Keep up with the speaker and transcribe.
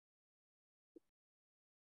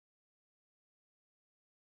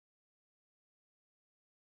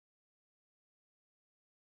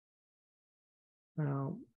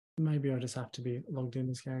Maybe I just have to be logged in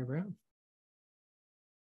as Gary Brown.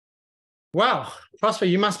 Wow, Prosper,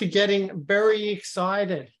 you must be getting very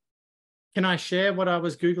excited. Can I share what I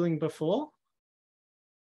was Googling before?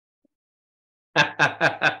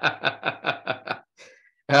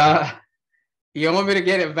 You want me to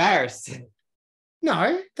get embarrassed?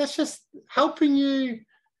 No, that's just helping you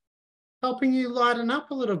lighten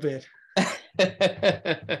up a little bit.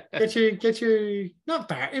 get you not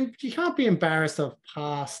bad. You can't be embarrassed of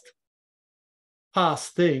past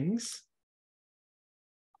things.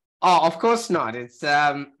 Oh, of course not. It's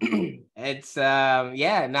it's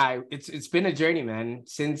been a journey, man.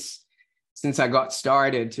 Since I got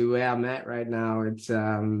started to where I'm at right now, it's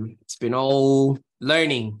been all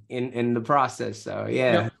learning in the process. So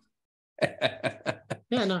yeah. Yep.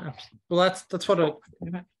 Yeah, no. Well, that's what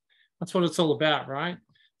it's all about, right?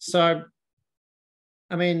 So,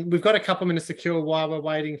 I mean, we've got a couple minutes to kill while we're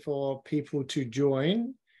waiting for people to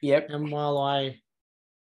join. Yep. And while I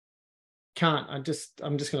can't, I'm just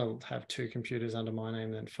going to have two computers under my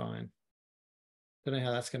name, then fine. Don't know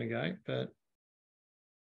how that's going to go, but.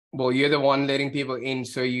 Well, you're the one letting people in,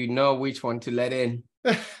 so you know which one to let in.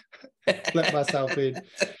 Let myself in.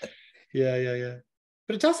 Yeah.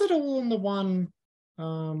 But it does it all in the one.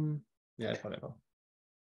 Yeah, whatever.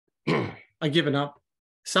 I've given up.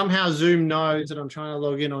 Somehow Zoom knows that I'm trying to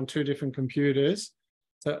log in on two different computers.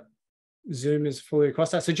 So Zoom is fully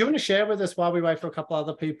across that. So do you want to share with us while we wait for a couple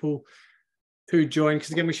other people to join?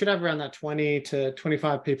 Because again, we should have around that 20 to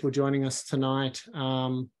 25 people joining us tonight.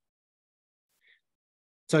 So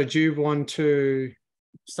do you want to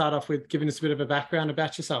start off with giving us a bit of a background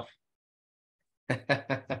about yourself?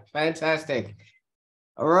 Fantastic.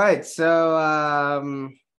 All right. So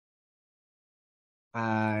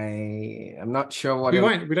I'm not sure what we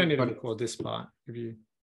don't need to record this part if you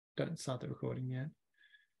don't start the recording yet.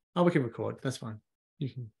 Oh, we can record. That's fine. You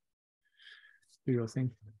can do your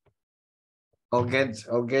thing. All good.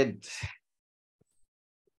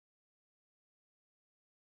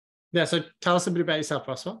 Yeah, so tell us a bit about yourself,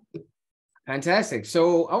 Prosper. Fantastic.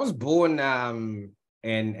 So I was born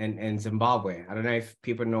in Zimbabwe. I don't know if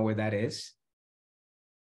people know where that is.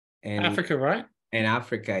 In Africa, right? In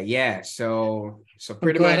Africa, yeah. So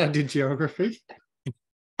pretty much I did geography.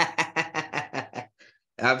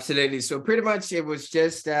 Absolutely. So pretty much it was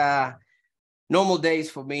just normal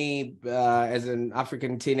days for me as an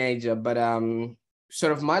African teenager, but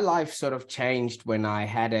sort of my life sort of changed when I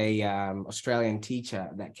had a Australian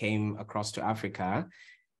teacher that came across to Africa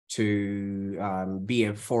to be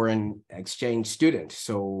a foreign exchange student.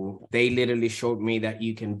 So they literally showed me that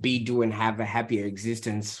you can do and have a happier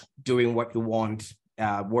existence doing what you want,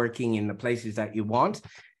 working in the places that you want.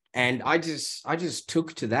 And I just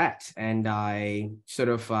took to that, and I sort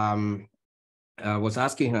of was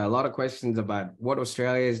asking her a lot of questions about what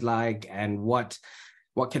Australia is like and what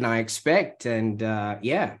can I expect. And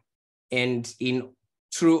and in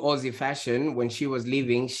true Aussie fashion, when she was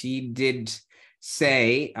leaving, she did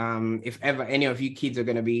say, if ever any of you kids are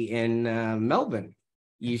going to be in Melbourne,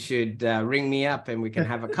 you should ring me up and we can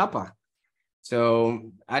have a cuppa.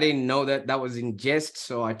 So I didn't know that was in jest,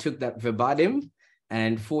 so I took that verbatim.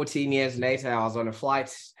 And 14 years later, I was on a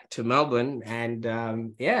flight to Melbourne and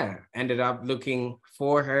ended up looking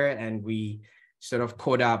for her, and we sort of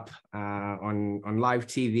caught up on live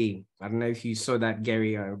TV. I don't know if you saw that,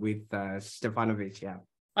 Gary, with Stefanovic. Yeah,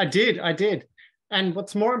 I did. And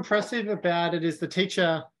what's more impressive about it is the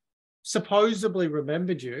teacher supposedly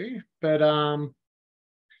remembered you, but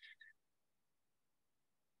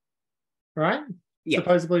right? Yeah.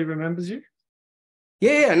 Supposedly remembers you.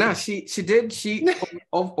 Yeah, no, she did. She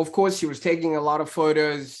of course she was taking a lot of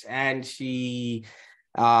photos, and she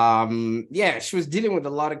she was dealing with a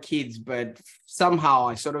lot of kids, but somehow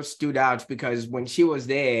I sort of stood out because when she was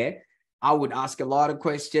there, I would ask a lot of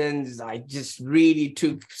questions. I just really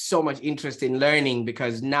took so much interest in learning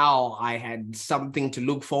because now I had something to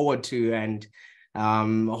look forward to and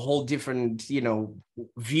a whole different,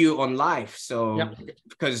 view on life. So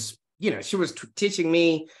because, she was teaching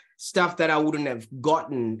me stuff that I wouldn't have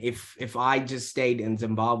gotten if I just stayed in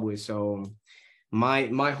Zimbabwe. So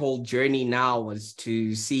my whole journey now was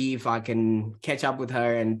to see if I can catch up with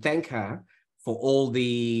her and thank her for all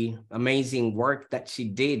the amazing work that she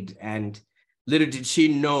did. And little did she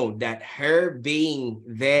know that her being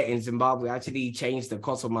there in Zimbabwe actually changed the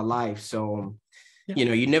course of my life. So,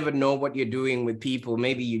 you never know what you're doing with people.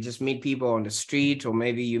 Maybe you just meet people on the street, or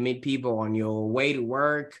maybe you meet people on your way to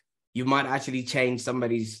work. You might actually change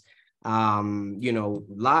somebody's,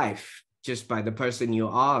 life just by the person you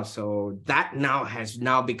are. So that has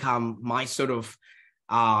become my sort of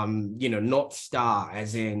North Star,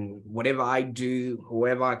 as in whatever I do,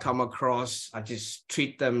 whoever I come across, I just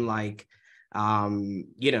treat them like,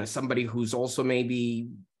 somebody who's also maybe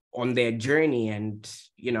on their journey, and,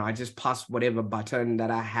 I just pass whatever baton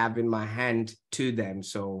that I have in my hand to them.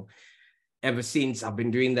 So ever since, I've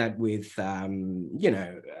been doing that with,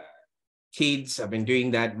 kids, I've been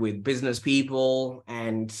doing that with business people,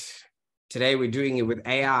 and today we're doing it with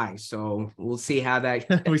AI. So we'll see how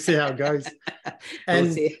that we see how it goes. And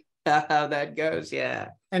we'll see how that goes. Yeah.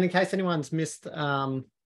 And in case anyone's missed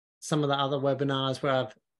some of the other webinars where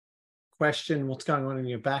I've questioned what's going on in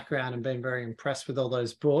your background and been very impressed with all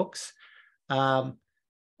those books,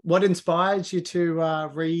 what inspires you to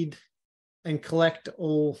read and collect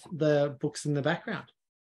all the books in the background?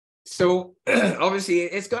 So obviously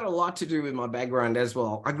it's got a lot to do with my background as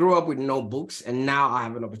well. I grew up with no books, and now I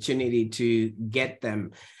have an opportunity to get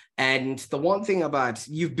them. And the one thing about,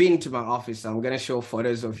 you've been to my office, so I'm going to show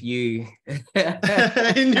photos of you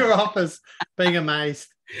in your office, being amazed.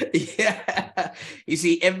 Yeah, you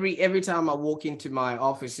see, every time I walk into my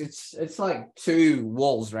office, it's like two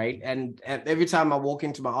walls, right? And every time I walk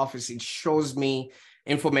into my office, it shows me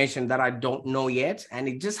information that I don't know yet, and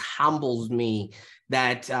it just humbles me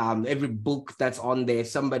that every book that's on there,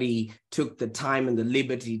 somebody took the time and the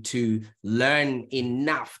liberty to learn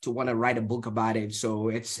enough to want to write a book about it. So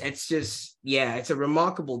it's just, yeah, it's a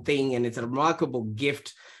remarkable thing, and it's a remarkable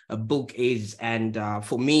gift a book is. And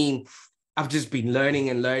for me, I've just been learning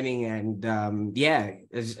and learning, and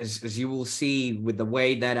as you will see with the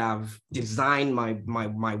way that I've designed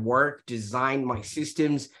my work, designed my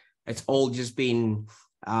systems, it's all just been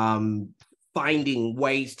finding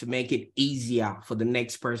ways to make it easier for the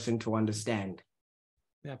next person to understand.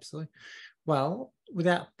 Absolutely. Well,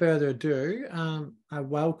 without further ado, I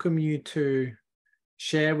welcome you to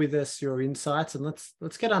share with us your insights, and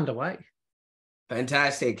let's get underway.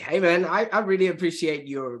 Fantastic. Hey, man, I really appreciate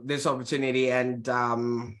this opportunity, and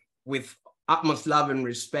with utmost love and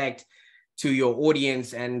respect to your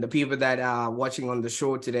audience and the people that are watching on the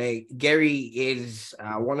show today, Gary is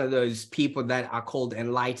one of those people that are called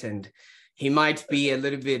enlightened. He might be a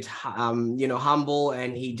little bit, humble,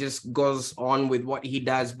 and he just goes on with what he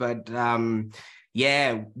does. But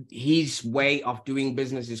his way of doing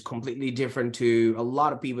business is completely different to a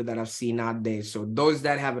lot of people that I've seen out there. So those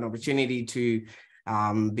that have an opportunity to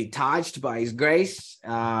be touched by his grace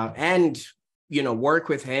and, work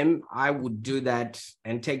with him, I would do that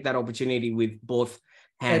and take that opportunity with both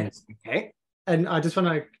hands. Okay. And I just want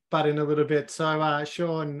to butt in a little bit. So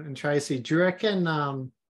Sean and Tracy, do you reckon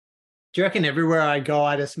everywhere I go,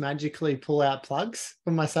 I just magically pull out plugs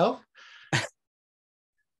for myself?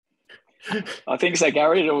 I think so,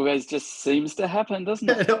 Gary. It always just seems to happen, doesn't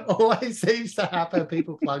it? It always seems to happen.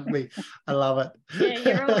 People plug me. I love it.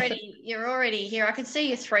 Yeah, you're already here. I could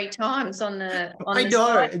see you 3 times on the I know.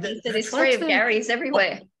 slide. So there's 3 of Gary's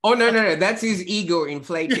everywhere. Oh no, that's his ego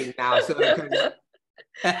inflating now. So yeah,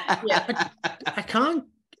 I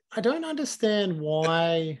don't understand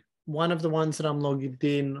why one of the ones that I'm logged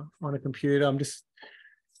in on a computer, I'm just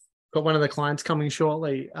got one of the clients coming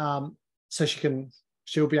shortly, so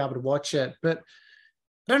she'll be able to watch it. But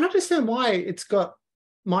I don't understand why it's got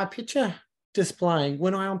my picture displaying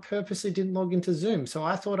when I purposely didn't log into Zoom. So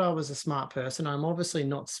I thought I was a smart person. I'm obviously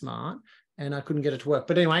not smart, and I couldn't get it to work.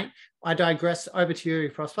 But anyway, I digress. Over to you,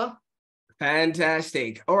 Prosper.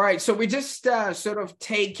 Fantastic. All right. So we're just sort of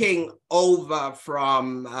taking over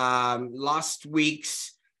from last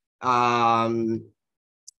week's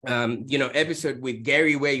episode with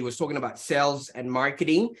Gary, where he was talking about sales and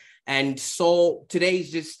marketing. And so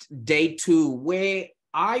today's just day 2, where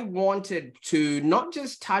I wanted to not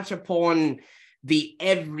just touch upon the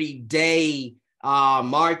everyday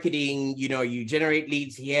marketing, you generate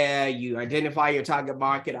leads here, you identify your target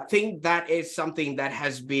market. I think that is something that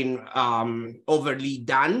has been overly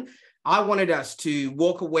done. I wanted us to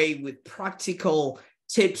walk away with practical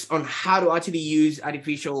tips on how to actually use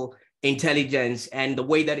artificial intelligence and the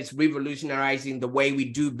way that it's revolutionizing the way we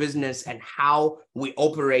do business and how we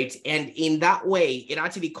operate. And in that way, it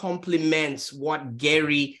actually complements what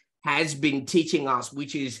Gary has been teaching us,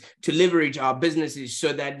 which is to leverage our businesses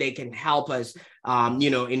so that they can help us,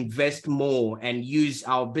 invest more and use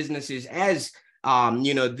our businesses as,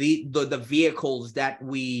 the vehicles that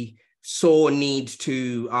we so need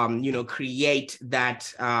to, create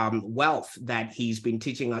that wealth that he's been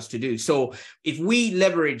teaching us to do. So if we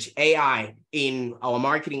leverage AI in our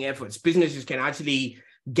marketing efforts, businesses can actually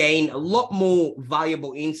gain a lot more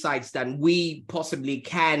valuable insights than we possibly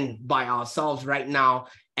can by ourselves right now.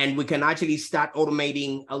 And we can actually start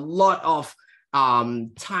automating a lot of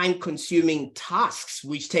time-consuming tasks,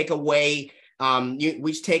 which take away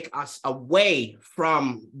which take us away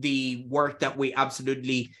from the work that we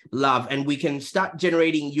absolutely love, and we can start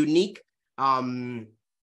generating unique and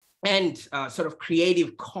sort of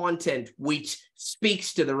creative content which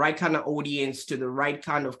speaks to the right kind of audience, to the right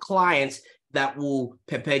kind of clients that will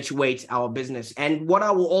perpetuate our business. And what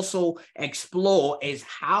I will also explore is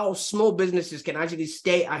how small businesses can actually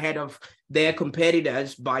stay ahead of their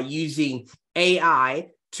competitors by using AI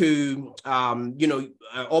to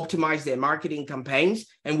optimize their marketing campaigns.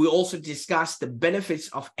 And we also discuss the benefits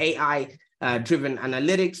of AI driven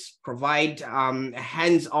analytics, provide a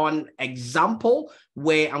hands-on example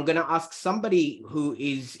where I'm going to ask somebody who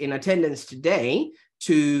is in attendance today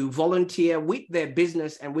to volunteer with their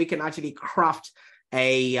business, and we can actually craft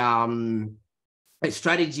a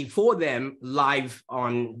strategy for them live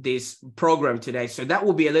on this program today. So that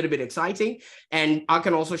will be a little bit exciting. And I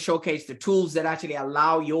can also showcase the tools that actually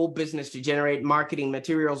allow your business to generate marketing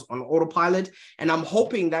materials on autopilot. And I'm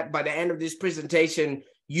hoping that by the end of this presentation,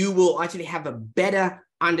 you will actually have a better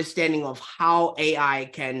understanding of how AI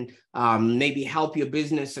can maybe help your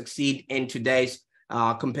business succeed in today's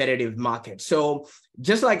competitive market. So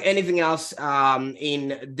just like anything else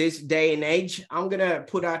in this day and age, I'm going to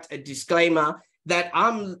put out a disclaimer that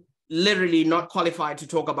I'm literally not qualified to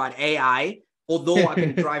talk about AI, although I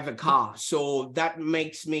can drive a car. So that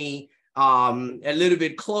makes me a little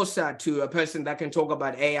bit closer to a person that can talk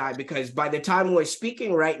about AI, because by the time we're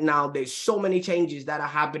speaking right now, there's so many changes that are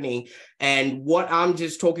happening. And what I'm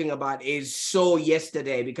just talking about is so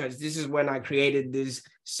yesterday, because this is when I created these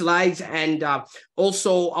slides. And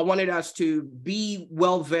also I wanted us to be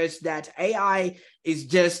well versed that AI is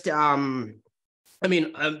just,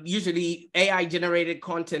 usually AI generated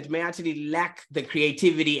content may actually lack the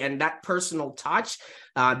creativity and that personal touch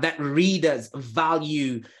that readers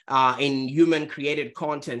value in human created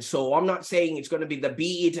content. So I'm not saying it's going to be the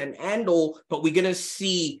be it and end all, but we're going to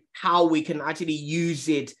see how we can actually use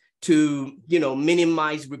it to,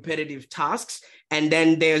 minimize repetitive tasks. And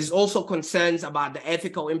then there's also concerns about the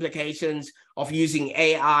ethical implications of using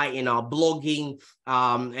AI in our blogging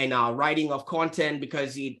and our writing of content,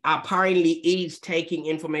 because it apparently is taking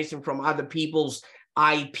information from other people's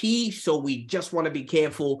IP. So we just want to be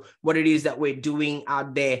careful what it is that we're doing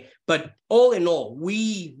out there. But all in all,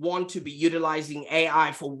 we want to be utilizing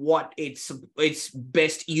AI for what its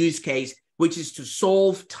best use case, which is to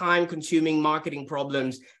solve time-consuming marketing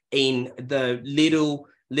problems in the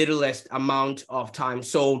littlest amount of time.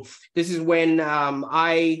 So this is when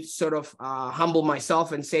I sort of humble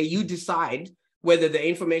myself and say, you decide whether the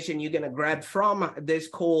information you're going to grab from this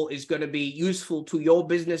call is going to be useful to your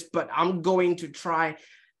business. But I'm going to try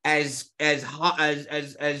as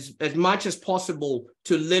much as possible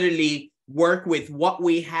to literally work with what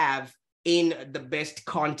we have in the best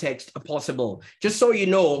context possible. Just so you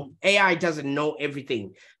know, AI doesn't know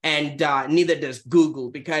everything, and neither does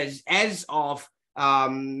Google, because as of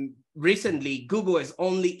recently, Google has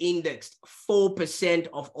only indexed 4%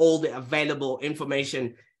 of all the available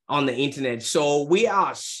information on the internet. So we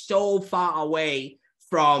are so far away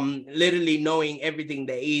from literally knowing everything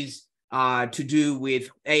there is to do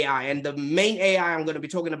with AI. And the main AI I'm going to be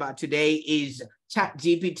talking about today is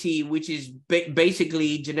ChatGPT, which is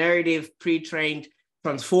basically generative pre-trained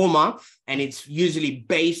transformer, and it's usually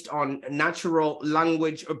based on natural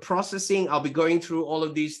language processing. I'll be going through all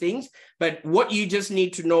of these things, but what you just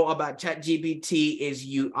need to know about ChatGPT is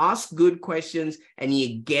you ask good questions and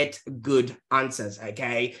you get good answers.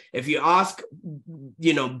 Okay, if you ask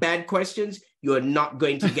bad questions, you're not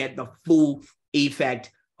going to get the full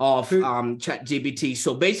effect of ChatGPT.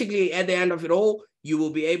 So basically, at the end of it all, you will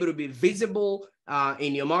be able to be visible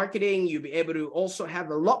in your marketing. You'll be able to also have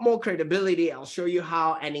a lot more credibility. I'll show you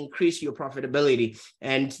how, and increase your profitability.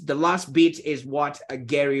 And the last bit is what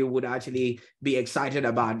Gary would actually be excited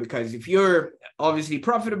about, because if you're obviously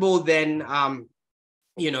profitable, then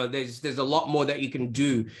there's a lot more that you can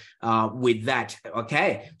do with that.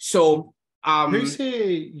 Okay, so who's here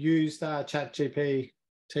used ChatGPT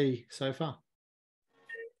so far?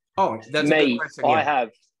 Oh, that's me. A good question, yeah. I have.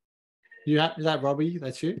 You have? Is that Robbie?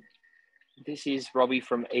 That's you? This is Robbie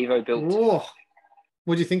from Evo Built. Oh,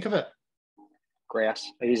 what do you think of it?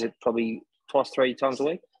 Grouse. I use it probably 2-3 times a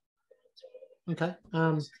week. Okay.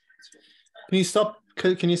 Can you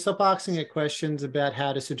stop asking it questions about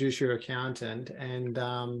how to seduce your accountant and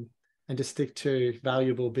to stick to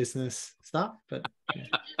valuable business stuff? But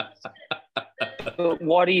But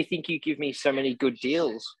why do you think you give me so many good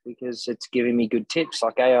deals? Because it's giving me good tips.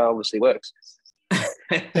 Like AI obviously works.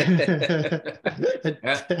 Are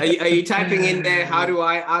you typing in there, how do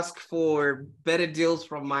I ask for better deals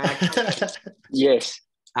from my accountant? Yes.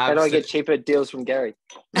 Absolutely. How do I get cheaper deals from Gary?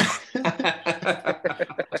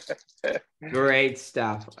 Great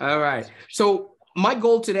stuff. All right. So my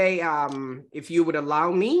goal today, if you would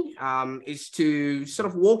allow me, is to sort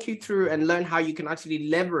of walk you through and learn how you can actually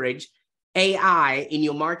leverage AI in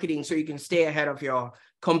your marketing so you can stay ahead of your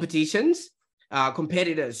competitors,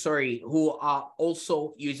 who are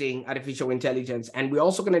also using artificial intelligence. And we're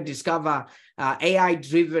also going to discover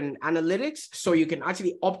AI-driven analytics so you can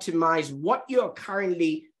actually optimize what you're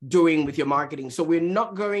currently doing with your marketing. So we're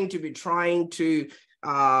not going to be trying to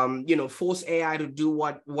force AI to do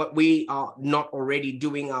what we are not already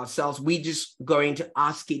doing ourselves. We're just going to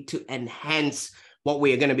ask it to enhance what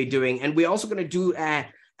we're going to be doing. And we're also going to do a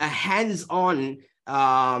hands-on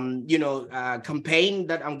campaign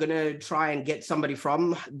that I'm going to try and get somebody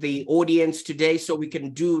from the audience today so we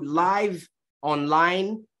can do live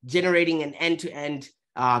online, generating an end-to-end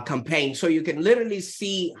campaign. So you can literally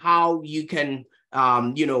see how you can,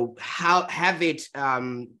 have it,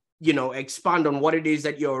 expand on what it is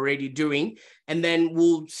that you're already doing. And then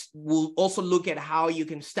we'll also look at how you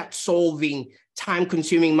can start solving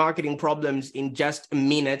time-consuming marketing problems in just a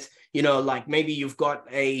minute. Like maybe you've got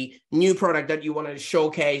a new product that you want to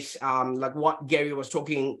showcase, like what Gary was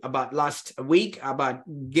talking about last week about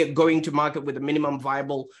going to market with a minimum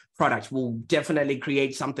viable product. We'll definitely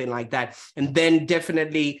create something like that. And then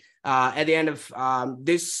definitely at the end of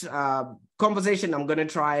this conversation, I'm going to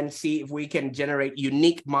try and see if we can generate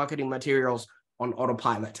unique marketing materials on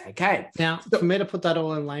autopilot. Okay. Now, for me to put that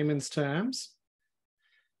all in layman's terms,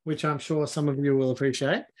 which I'm sure some of you will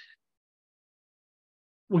appreciate,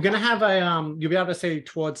 we're going to have you'll be able to see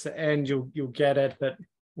towards the end, you'll get it, but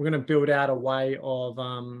we're going to build out a way of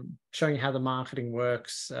showing how the marketing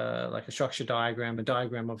works, like a structure diagram, a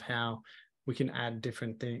diagram of how we can add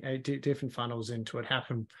different funnels into it. How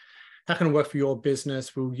can it work for your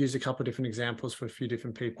business? We'll use a couple of different examples for a few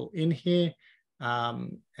different people in here,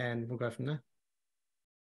 and we'll go from there.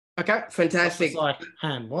 Okay, fantastic. Like,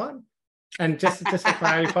 what? And just for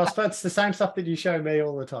clarity, Prosper, it's the same stuff that you show me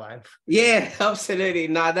all the time. Yeah, absolutely.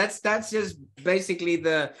 No, that's just basically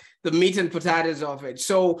the meat and potatoes of it.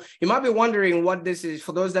 So you might be wondering what this is.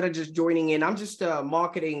 For those that are just joining in, I'm just a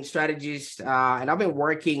marketing strategist, and I've been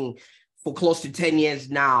working for close to 10 years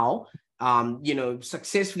now,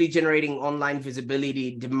 successfully generating online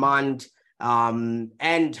visibility, demand,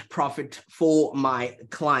 and profit for my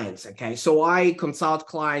clients. Okay. So I consult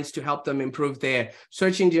clients to help them improve their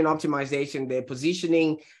search engine optimization, their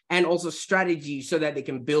positioning, and also strategy so that they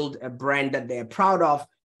can build a brand that they're proud of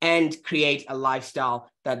and create a lifestyle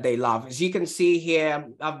that they love. As you can see here,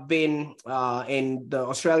 I've been in the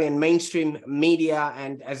Australian mainstream media.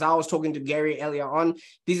 And as I was talking to Gary earlier on,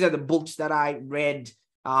 these are the books that I read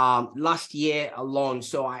last year alone.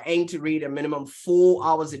 So I aim to read a minimum 4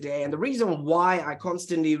 hours a day. And the reason why I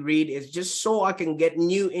constantly read is just so I can get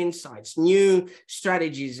new insights, new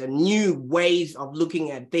strategies, and new ways of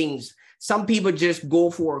looking at things. Some people just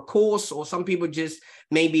go for a course, or some people just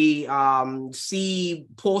maybe see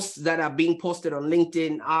posts that are being posted on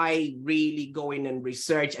LinkedIn. I really go in and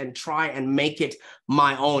research and try and make it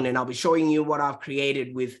my own. And I'll be showing you what I've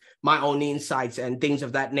created with my own insights and things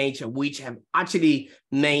of that nature, which have actually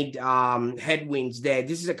made headwinds there.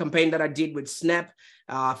 This is a campaign that I did with Snap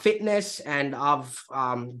Fitness, and I've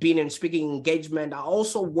been in speaking engagement. I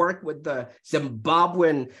also work with the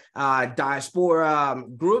Zimbabwean diaspora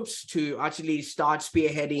groups to actually start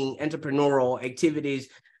spearheading entrepreneurial activities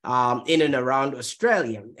in and around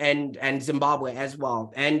Australia and Zimbabwe as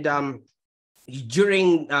well. And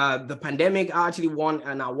during the pandemic, I actually won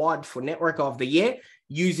an award for Network of the Year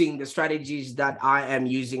using the strategies that I am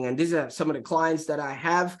using. And these are some of the clients that I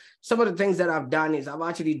have. Some of the things that I've done is I've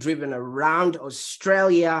actually driven around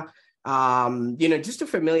Australia, just to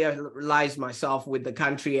familiarize myself with the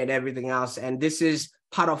country and everything else. And this is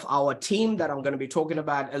part of our team that I'm going to be talking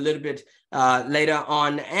about a little bit later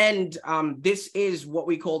on. And this is what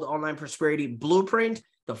we call the Online Prosperity Blueprint,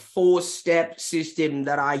 the 4-step system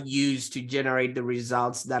that I use to generate the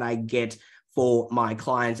results that I get for my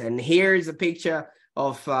clients. And here's a picture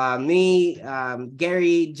of me,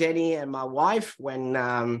 Gary, Jenny, and my wife when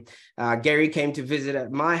Gary came to visit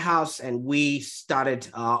at my house, and we started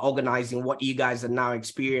organizing what you guys are now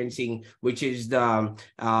experiencing, which is the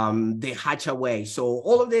Hatcha Way. So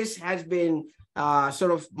all of this has been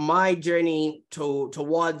sort of my journey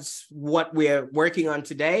towards what we're working on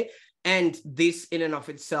today. And this in and of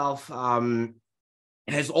itself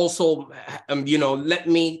has also, let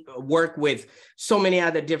me work with so many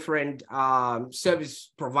other different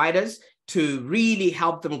service providers to really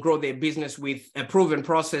help them grow their business with a proven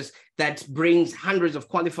process that brings hundreds of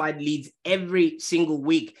qualified leads every single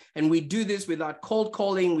week. And we do this without cold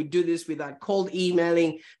calling. We do this without cold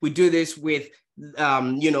emailing. We do this with,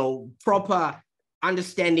 proper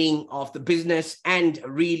understanding of the business and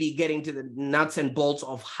really getting to the nuts and bolts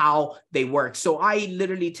of how they work. So I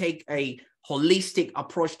literally take a holistic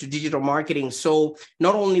approach to digital marketing. So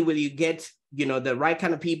not only will you get the right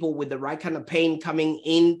kind of people with the right kind of pain coming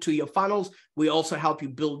into your funnels, we also help you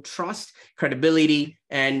build trust, credibility,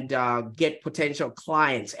 and get potential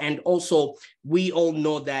clients. And also, we all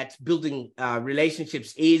know that building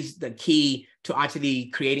relationships is the key to actually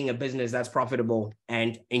creating a business that's profitable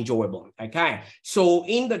and enjoyable. Okay. So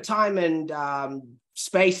in the time and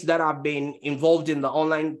space that I've been involved in the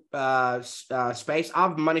online space,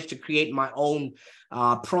 I've managed to create my own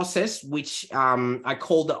process, which I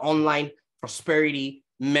call the online prosperity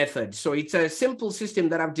method. So it's a simple system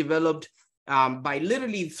that I've developed by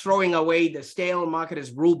literally throwing away the stale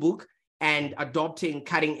marketer's rule book and adopting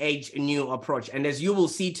cutting edge new approach. And as you will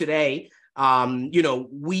see today,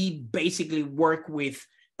 we basically work with,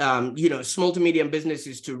 small to medium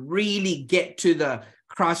businesses to really get to the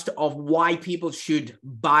crust of why people should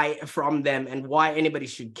buy from them and why anybody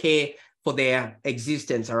should care for their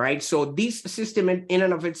existence. All right. So this system in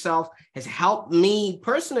and of itself has helped me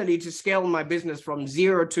personally to scale my business from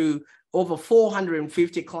 0 to over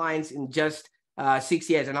 450 clients in just 6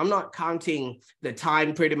 years. And I'm not counting the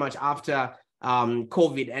time pretty much after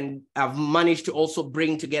COVID. And I've managed to also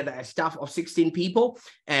bring together a staff of 16 people.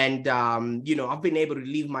 And, I've been able to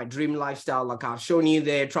live my dream lifestyle, like I've shown you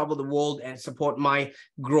there, travel the world and support my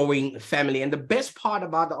growing family. And the best part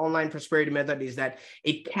about the online prosperity method is that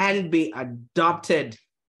it can be adopted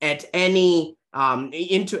at any,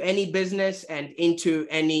 into any business and into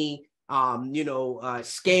any,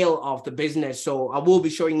 scale of the business. So I will be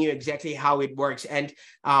showing you exactly how it works. And,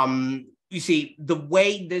 you see, the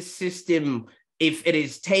way this system, if it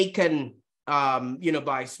is taken,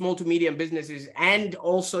 by small to medium businesses and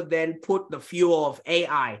also then put the fuel of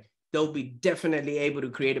AI, they'll be definitely able to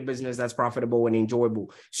create a business that's profitable and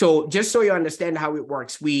enjoyable. So just so you understand how it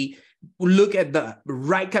works, we look at the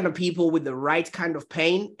right kind of people with the right kind of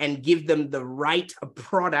pain and give them the right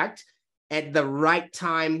product at the right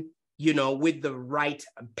time, with the right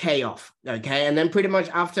payoff. Okay. And then pretty much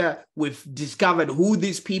after we've discovered who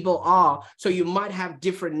these people are, so you might have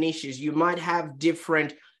different niches, you might have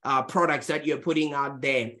different products that you're putting out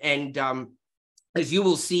there. And as you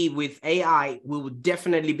will see with AI, we will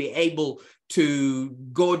definitely be able to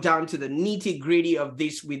go down to the nitty gritty of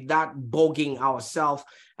this without bogging ourselves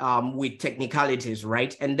with technicalities,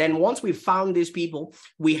 right? And then once we've found these people,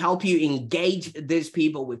 we help you engage these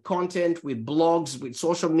people with content, with blogs, with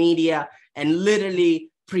social media, and literally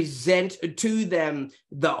present to them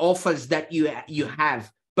the offers that you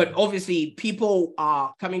have. But obviously, people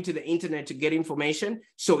are coming to the internet to get information.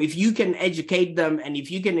 So if you can educate them and if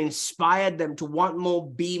you can inspire them to want more,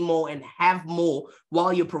 be more, and have more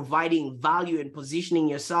while you're providing value and positioning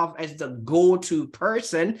yourself as the go-to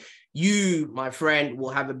person, you, my friend,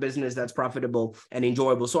 will have a business that's profitable and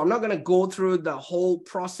enjoyable. So I'm not going to go through the whole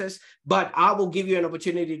process, but I will give you an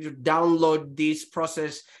opportunity to download this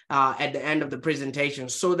process at the end of the presentation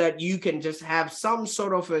so that you can just have some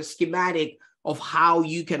sort of a schematic of how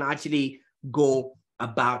you can actually go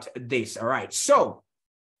about this. All right. So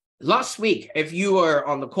last week, if you were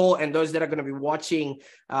on the call and those that are going to be watching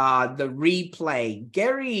the replay,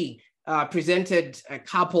 Gary presented a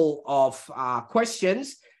couple of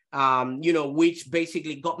questions, which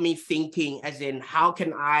basically got me thinking as in how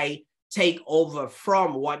can I take over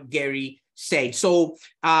from what Gary said. So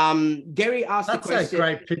Gary asked the question. That's a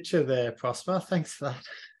great picture there, Prosper. Thanks for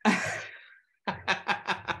that.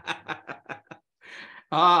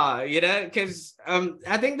 Because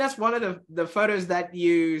I think that's one of the photos that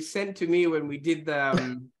you sent to me when we did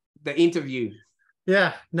the interview.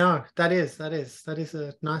 Yeah, no, that is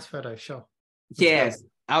a nice photo, sure. Yes,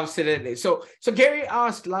 absolutely. So Gary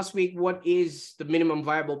asked last week, what is the minimum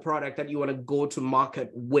viable product that you want to go to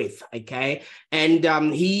market with? Okay.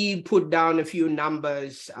 And he put down a few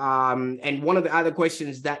numbers. And one of the other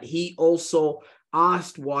questions that he also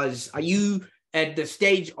asked was, are you at the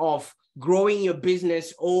stage of growing your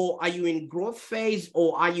business, or are you in growth phase,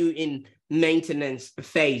 or are you in maintenance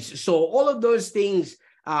phase? So all of those things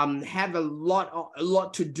have a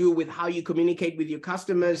lot to do with how you communicate with your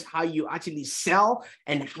customers, how you actually sell,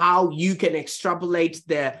 and how you can extrapolate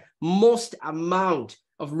the most amount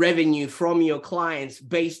of revenue from your clients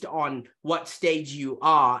based on what stage you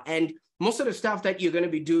are. And most of the stuff that you're going to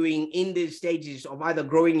be doing in these stages of either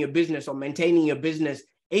growing your business or maintaining your business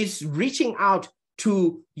is reaching out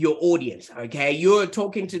to your audience, okay? You're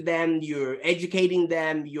talking to them, you're educating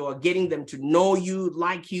them, you're getting them to know you,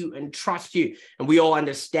 like you, and trust you. And we all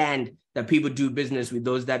understand that people do business with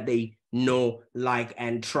those that they know, like,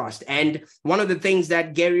 and trust. And one of the things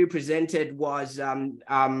that Gary presented was, he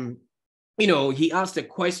asked a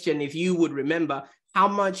question, if you would remember, how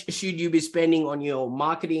much should you be spending on your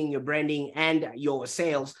marketing, your branding, and your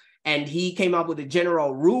sales? And he came up with a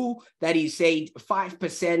general rule that he said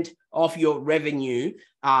 5% of your revenue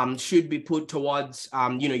should be put towards,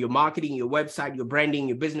 your marketing, your website, your branding,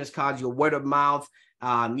 your business cards, your word of mouth,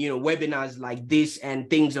 webinars like this and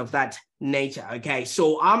things of that nature. Okay,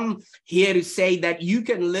 so I'm here to say that you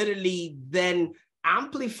can literally then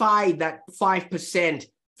amplify that 5%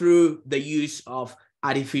 through the use of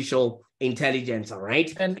artificial intelligence. All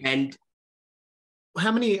right, and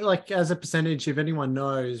how many, like, as a percentage, if anyone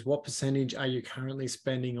knows, what percentage are you currently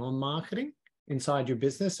spending on marketing inside your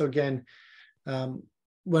business? So again,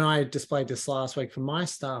 when I displayed this last week for my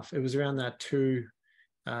stuff, it was around that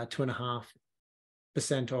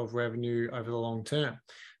 2.5% of revenue over the long term.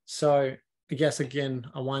 So I guess, again,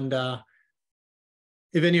 I wonder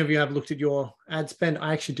if any of you have looked at your ad spend.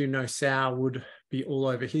 I actually do know Sal would be all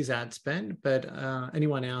over his ad spend, but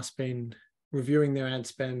anyone else been reviewing their ad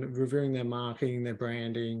spend, reviewing their marketing, their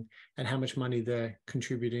branding, and how much money they're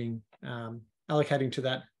contributing, allocating to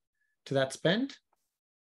that spend?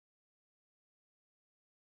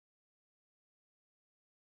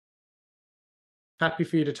 Happy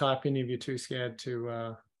for you to type in if you're too scared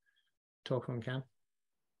to talk on cam.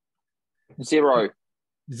 Zero.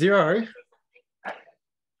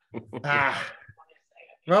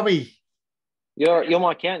 Robbie. You're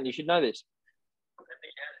my accountant. You should know this.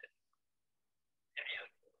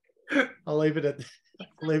 I'll leave it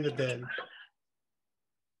then.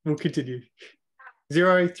 We'll continue.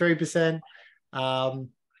 3%.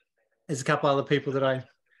 There's a couple other people that I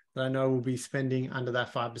know will be spending under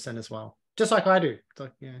that 5% as well, just like I do. It's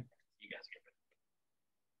like, yeah.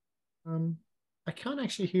 I can't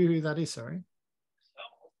actually hear who that is. Sorry.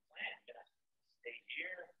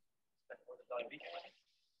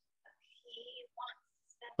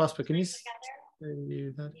 Prosper, can you say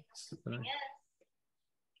that?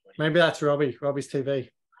 Maybe that's Robbie's TV.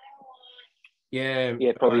 Yeah,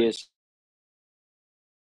 probably is.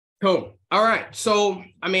 Cool. All right. So,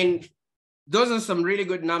 I mean, those are some really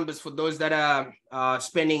good numbers for those that are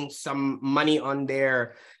spending some money on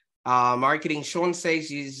their marketing. Sean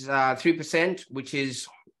says is 3%, which is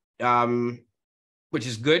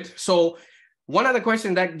good. So, one other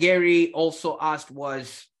question that Gary also asked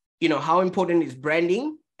was, how important is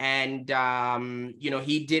branding? And,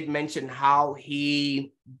 he did mention how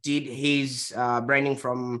he did his branding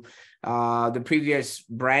from the previous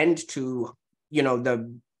brand to, the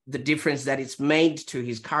difference that it's made to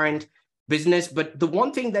his current business. But the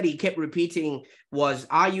one thing that he kept repeating was,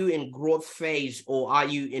 are you in growth phase or are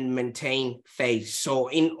you in maintain phase? So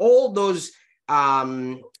in all those,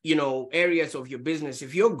 areas of your business,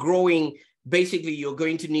 if you're growing, basically, you're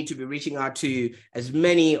going to need to be reaching out to as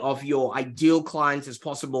many of your ideal clients as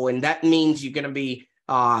possible. And that means you're going to be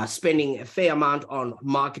spending a fair amount on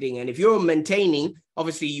marketing. And if you're maintaining,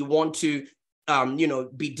 obviously, you want to,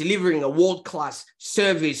 be delivering a world-class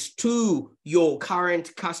service to your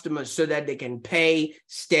current customers so that they can pay,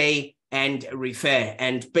 stay, and refer.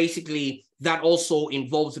 And basically, that also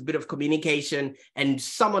involves a bit of communication. And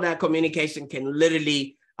some of that communication can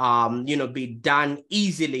literally, be done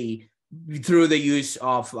easily through the use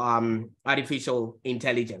of artificial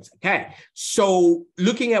intelligence. Okay, so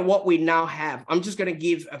looking at what we now have, I'm just going to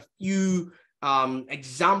give a few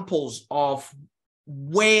examples of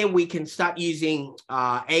where we can start using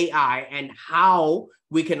AI and how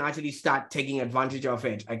we can actually start taking advantage of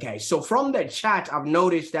it. Okay, so from the chat, I've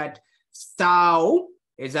noticed that Sao,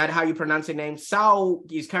 is that how you pronounce your name? Sao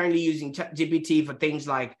is currently using ChatGPT for things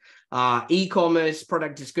like e-commerce,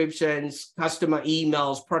 product descriptions, customer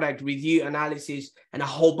emails, product review analysis, and a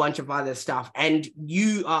whole bunch of other stuff. And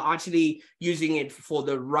you are actually using it for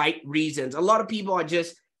the right reasons. A lot of people are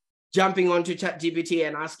just jumping onto ChatGPT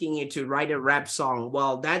and asking it to write a rap song.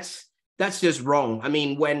 Well, that's just wrong. I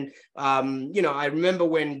mean, when, I remember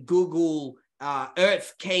when Google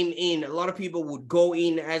Earth came in, a lot of people would go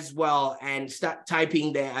in as well and start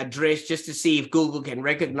typing their address just to see if Google can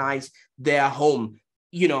recognize their home.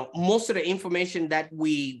 Most of the information that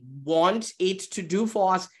we want it to do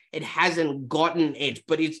for us, it hasn't gotten it,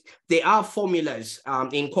 but there are formulas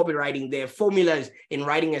in copywriting. There are formulas in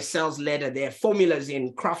writing a sales letter. There are formulas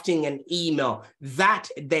in crafting an email that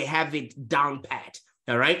they have it down pat.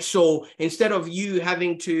 All right. So instead of you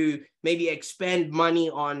having to maybe expend money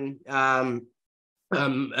on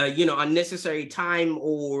unnecessary time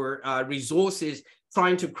or resources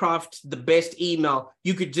trying to craft the best email.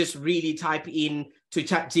 You could just really type in to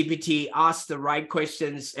ChatGPT, ask the right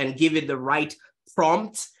questions and give it the right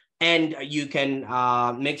prompts, and you can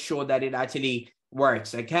make sure that it actually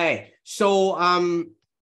works. Okay. So I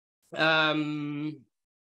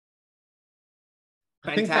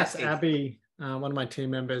think that's fantastic. Abby, one of my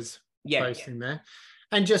team members, Yeah. posting there.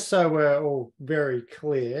 And just so we're all very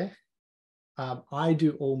clear, I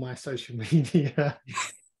do all my social media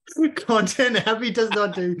content. Abby does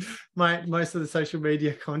not do most of the social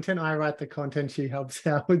media content. I write the content. She helps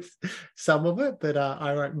out with some of it, but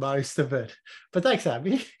I write most of it. But thanks,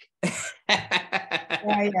 Abby.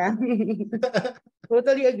 Yeah.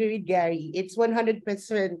 Totally agree with Gary. It's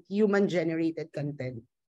 100% human generated content.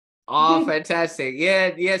 Oh, fantastic.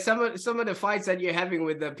 Yeah. Some of the fights that you're having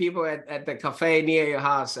with the people at the cafe near your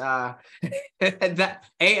house, that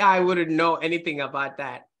AI wouldn't know anything about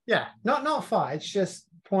that. Yeah, not fights, just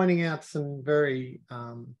pointing out some very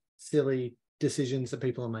silly decisions that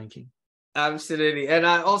people are making. Absolutely. And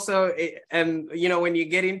I also, when you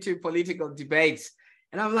get into political debates,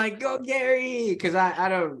 and I'm like, go Gary, because I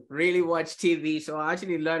don't really watch TV. So I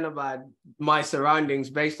actually learn about my surroundings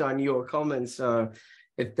based on your comments. So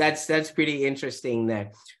that's pretty interesting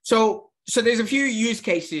there. So there's a few use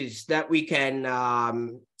cases that we can,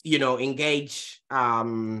 engage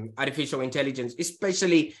artificial intelligence,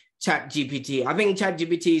 especially ChatGPT. I think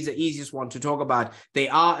ChatGPT is the easiest one to talk about.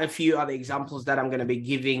 There are a few other examples that I'm going to be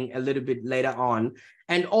giving a little bit later on.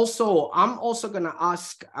 And also, I'm also going to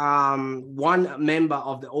ask one member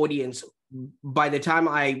of the audience, by the time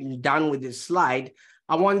I'm done with this slide,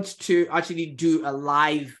 I want to actually do a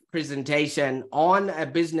live presentation on a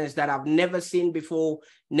business that I've never seen before,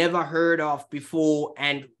 never heard of before,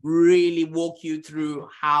 and really walk you through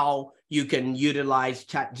how you can utilize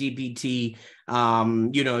ChatGPT,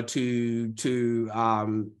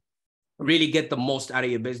 to really get the most out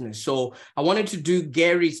of your business. So I wanted to do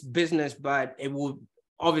Gary's business, but it would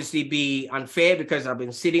obviously be unfair because I've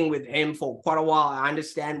been sitting with him for quite a while. I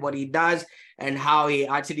understand what he does and how he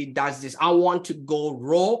actually does this. I want to go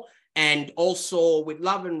raw, and also with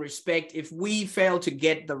love and respect. If we fail to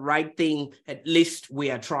get the right thing, at least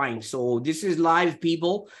we are trying. So this is live,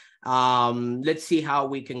 people. Let's see how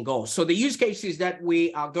we can go. So the use cases that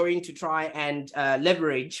we are going to try and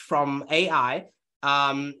leverage from AI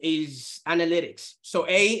is analytics. So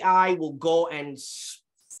AI will go and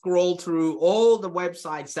scroll through all the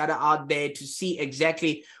websites that are out there to see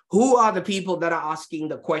exactly who are the people that are asking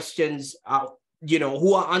the questions,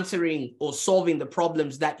 who are answering or solving the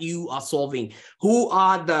problems that you are solving.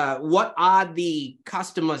 What are the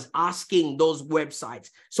customers asking those websites?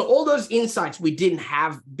 So all those insights we didn't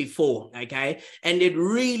have before, okay? And it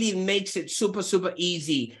really makes it super, super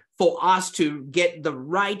easy for us to get the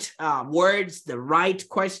right words, the right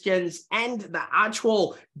questions, and the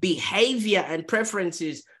actual behavior and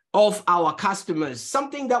preferences of our customers,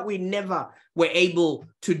 something that we never were able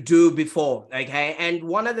to do before, okay? And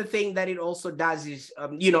one of the things that it also does is,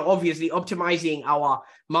 obviously optimizing our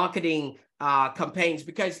marketing campaigns,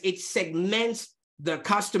 because it segments the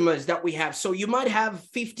customers that we have. So you might have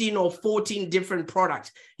 15 or 14 different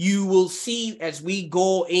products. You will see as we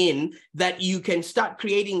go in that you can start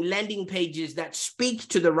creating landing pages that speak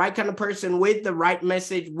to the right kind of person with the right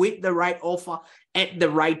message, with the right offer at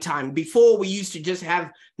the right time. Before, we used to just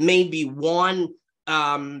have maybe one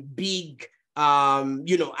big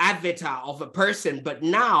avatar of a person. But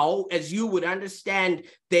now, as you would understand,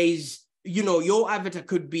 there's, your avatar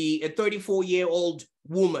could be a 34-year-old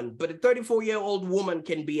woman, but a 34-year-old woman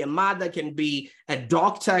can be a mother, can be a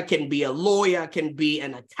doctor, can be a lawyer, can be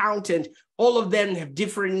an accountant. All of them have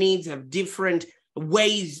different needs, have different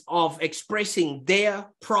ways of expressing their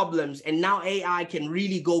problems. And now AI can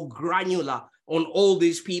really go granular on all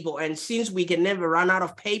these people. And since we can never run out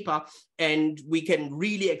of paper and we can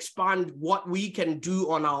really expand what we can do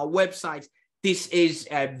on our websites, this is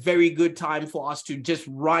a very good time for us to just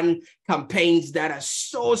run campaigns that are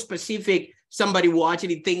so specific. Somebody will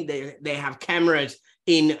actually think they have cameras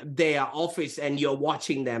in their office and you're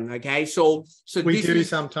watching them, okay? So we do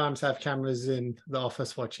sometimes have cameras in the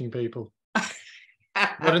office watching people.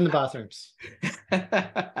 Not in the bathrooms.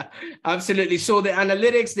 Absolutely. So the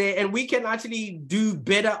analytics there, and we can actually do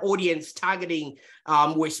better audience targeting.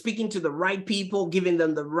 We're speaking to the right people, giving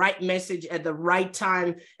them the right message at the right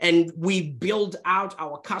time. And we build out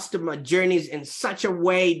our customer journeys in such a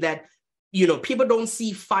way that, people don't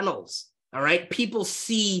see funnels. All right. People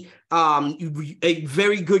see a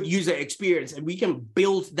very good user experience, and we can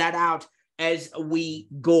build that out as we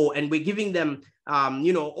go. And we're giving them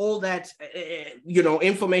all that,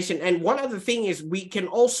 information. And one other thing is we can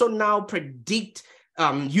also now predict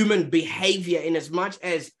human behavior, in as much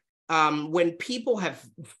as when people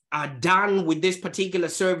are done with this particular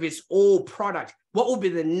service or product, what will be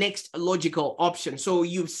the next logical option? So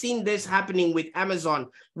you've seen this happening with Amazon,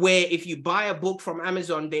 where if you buy a book from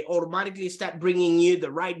Amazon, they automatically start bringing you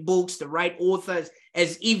the right books, the right authors,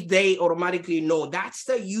 as if they automatically know. That's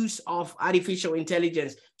the use of artificial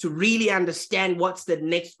intelligence to really understand what's the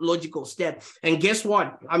next logical step. And guess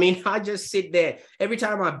what? I mean, I just sit there. Every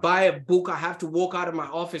time I buy a book, I have to walk out of my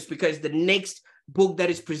office because the next book that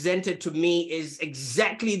is presented to me is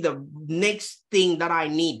exactly the next thing that I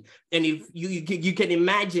need. And if you can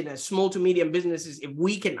imagine, as small to medium businesses, if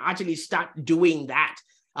we can actually start doing that,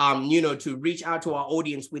 to reach out to our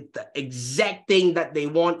audience with the exact thing that they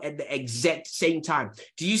want at the exact same time.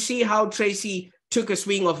 Do you see how Tracy took a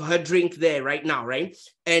swing of her drink there right now, right?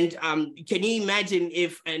 And can you imagine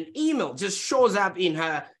if an email just shows up in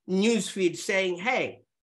her newsfeed saying, hey,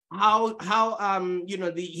 here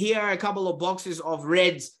are a couple of boxes of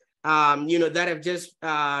Reds, that have just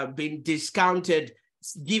been discounted,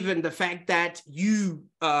 given the fact that you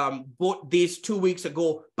bought this 2 weeks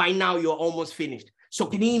ago. By now, you're almost finished. So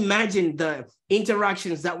can you imagine the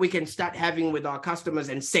interactions that we can start having with our customers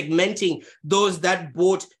and segmenting those that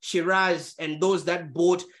bought Shiraz and those that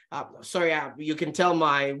bought, you can tell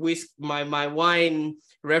my wine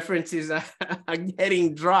references are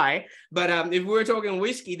getting dry. But if we're talking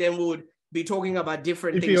whiskey, then we would be talking about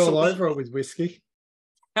different things. If you're all over it with whiskey.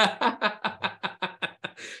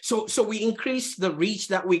 So we increase the reach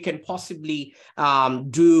that we can possibly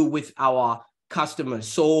do with our customers.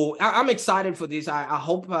 So I'm excited for this. I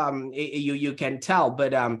hope you can tell,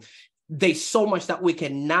 but there's so much that we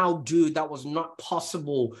can now do that was not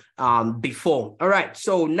possible before. All right,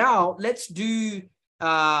 so now let's do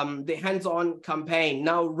the hands-on campaign.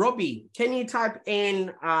 Now, Robbie, can you type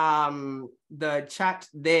in the chat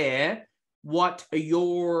there what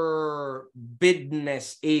your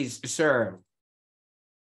business is, sir?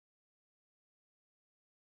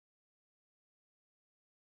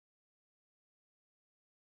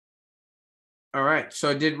 All right.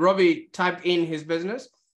 So did Robbie type in his business?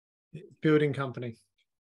 Building company.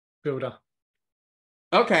 Builder.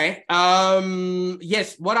 Okay.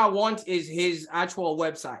 Yes, what I want is his actual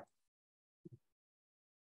website.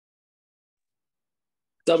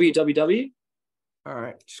 www. All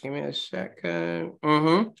right. Just give me a second.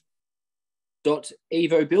 Dot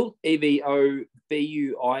evobuilt, evobuilt,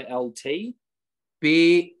 built.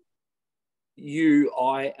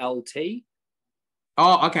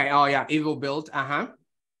 Oh, okay. Oh, yeah. evobuilt.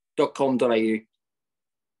 .com.au.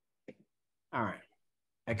 All right.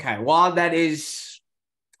 Okay. While that is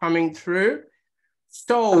coming through,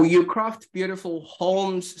 so you craft beautiful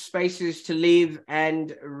homes, spaces to live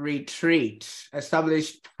and retreat.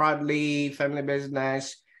 Established proudly, family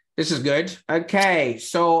business. This is good. Okay.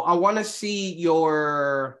 So I want to see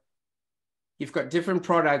you've got different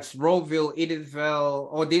products, Rowville, Edithville.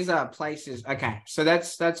 Oh, these are places. Okay. So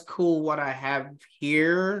that's cool what I have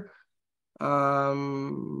here.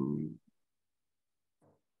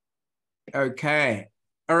 Okay.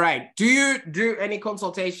 All right. Do you do any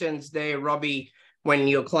consultations there, Robbie, when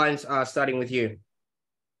your clients are starting with you?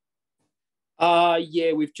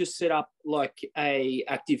 Yeah, we've just set up like a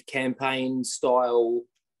active campaign style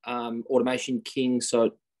automation king. So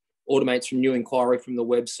it automates from new inquiry from the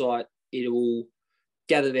website. It'll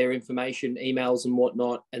gather their information, emails and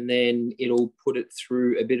whatnot, and then it'll put it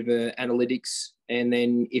through a bit of analytics. And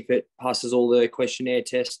then if it passes all the questionnaire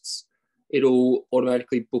tests, it'll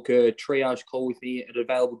automatically book a triage call with me at an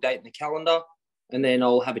available date in the calendar. And then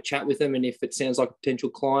I'll have a chat with them. And if it sounds like a potential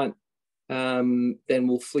client, then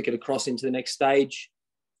we'll flick it across into the next stage.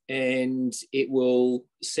 And it will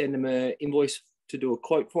send them an invoice to do a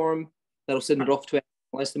quote for them. That'll send it off to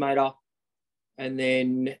our estimator. And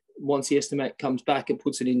then once the estimate comes back, it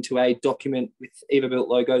puts it into a document with evobuilt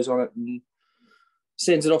logos on it and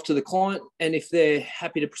sends it off to the client. And if they're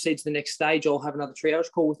happy to proceed to the next stage, I'll have another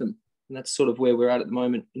triage call with them. And that's sort of where we're at the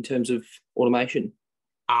moment in terms of automation.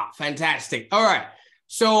 Ah, fantastic. All right.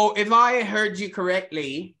 So if I heard you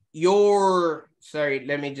correctly, sorry,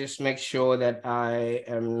 let me just make sure that I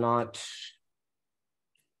am not.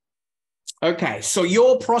 Okay. So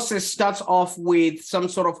your process starts off with some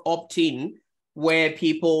sort of opt-in where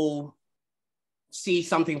people see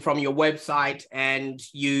something from your website and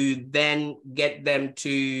you then get them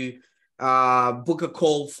to book a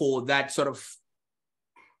call for that sort of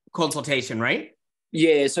consultation, right?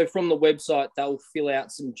 Yeah, so from the website, they'll fill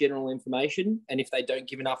out some general information. And if they don't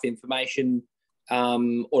give enough information,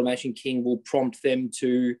 Automation King will prompt them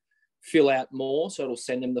to fill out more. So it'll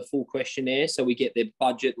send them the full questionnaire. So we get their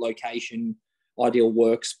budget, location, ideal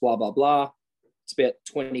works, blah, blah, blah. It's about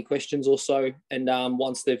 20 questions or so. And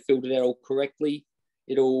once they've filled it out all correctly,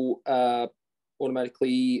 it'll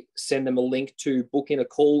automatically send them a link to book in a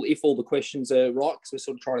call if all the questions are right. Because we're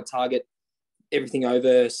sort of trying to target everything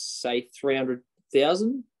over, say,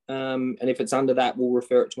 300,000. And if it's under that, we'll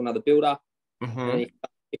refer it to another builder. And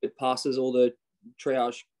if it passes all the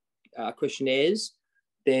triage questionnaires,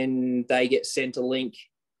 then they get sent a link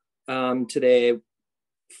to their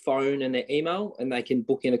phone and their email, and they can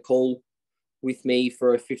book in a call with me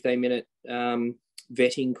for a 15-minute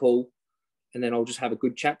vetting call, and then I'll just have a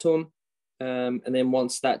good chat to them. And then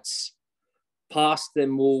once that's passed,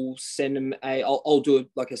 then we'll send them I'll do it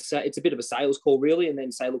like it's a bit of a sales call really, and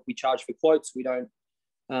then say, look, we charge for quotes. We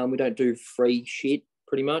don't do free shit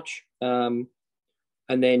pretty much. And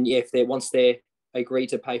then yeah, once they agree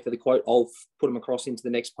to pay for the quote, I'll put them across into the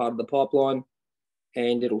next part of the pipeline,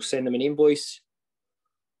 and it'll send them an invoice.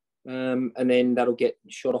 And then that'll get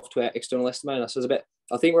shot off to our external estimator. So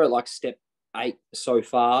I think we're at like step 8 so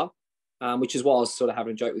far, which is why I was sort of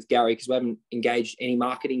having a joke with Gary, because we haven't engaged any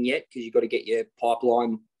marketing yet, because you've got to get your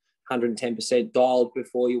pipeline 110% dialed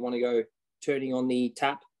before you want to go turning on the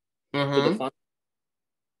tap for the fund.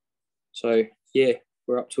 So yeah,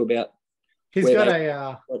 we're up to about. He's got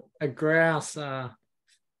a grouse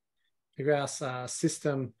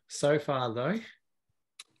system so far though.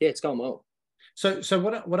 Yeah, it's going well. So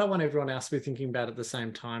what I want everyone else to be thinking about at the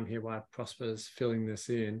same time here, while Prosper's filling this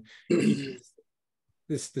in, is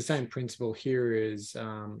the same principle here is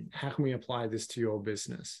how can we apply this to your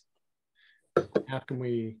business? How can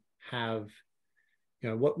we have,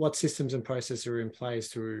 what systems and processes are in place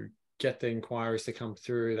to get the inquiries to come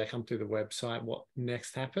through? They come through the website. What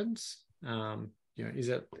next happens? Is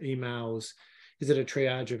it emails? Is it a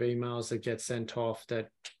triage of emails that get sent off that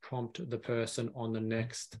prompt the person on the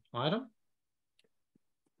next item?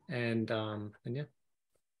 And yeah.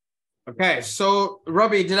 Okay, so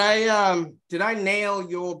Robbie, did I nail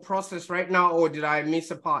your process right now, or did I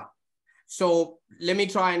miss a part? So let me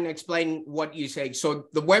try and explain what you say. So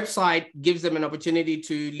the website gives them an opportunity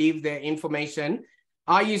to leave their information.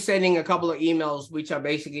 Are you sending a couple of emails, which are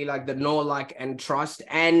basically like the know, like, and trust,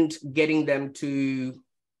 and getting them to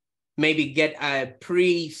maybe get a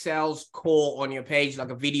pre-sales call on your page, like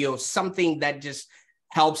a video, something that just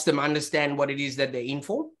helps them understand what it is that they're in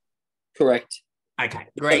for? Correct. Okay,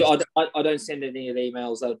 great. I don't send any of the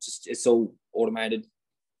emails. It's all automated.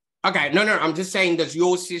 Okay, no, I'm just saying, does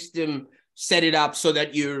your system set it up so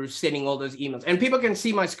that you're sending all those emails? And people can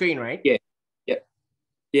see my screen, right?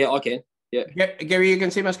 Yeah, I can. Yeah. Gary, you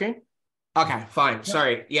can see my screen? Okay, fine. Yeah.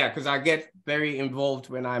 Sorry. Yeah, because I get very involved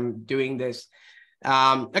when I'm doing this.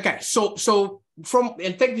 Okay, so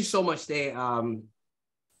and thank you so much there,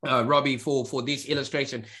 Robbie, for this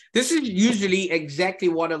illustration. This is usually exactly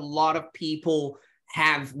what a lot of people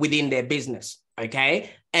have within their business,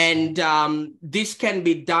 okay? And this can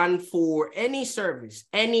be done for any service,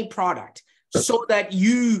 any product, so that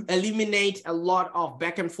you eliminate a lot of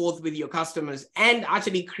back and forth with your customers and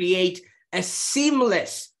actually create a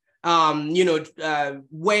seamless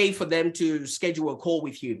way for them to schedule a call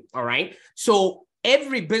with you, all right? So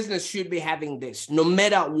every business should be having this, no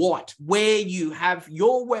matter what, where you have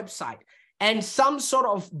your website and some sort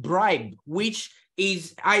of bribe, which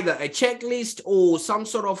is either a checklist or some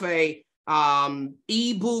sort of a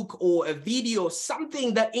ebook or a video,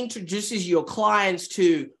 something that introduces your clients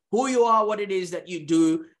to who you are, what it is that you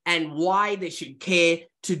do, and why they should care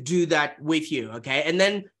to do that with you, okay? And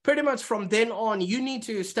then pretty much from then on, you need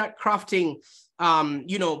to start crafting,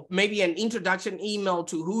 maybe an introduction email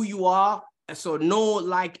to who you are. So know,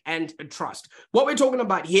 like, and trust. What we're talking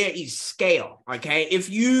about here is scale, okay? If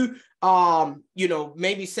you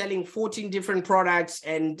maybe selling 14 different products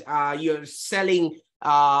and you're selling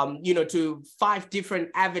to 5 different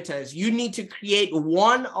avatars, you need to create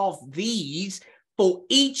one of these for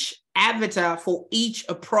each avatar, for each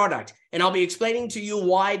product. And I'll be explaining to you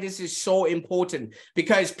why this is so important,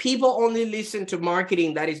 because people only listen to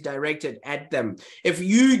marketing that is directed at them. If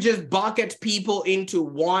you just bucket people into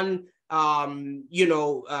one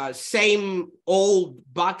same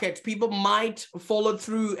old bucket, people might follow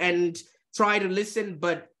through and try to listen,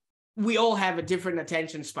 but we all have a different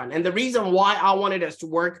attention span. And the reason why I wanted us to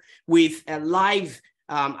work with a live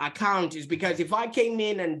account is because if I came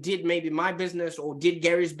in and did maybe my business or did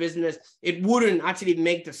Gary's business, it wouldn't actually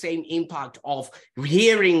make the same impact of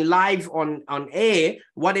hearing live on air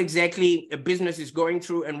what exactly a business is going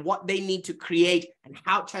through and what they need to create and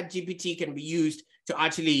how ChatGPT can be used to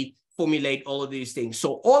actually formulate all of these things.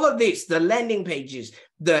 So all of this, the landing pages,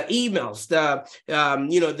 the emails, the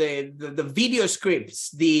the video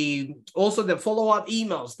scripts, also the follow-up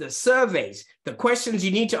emails, the surveys, the questions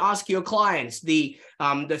you need to ask your clients, the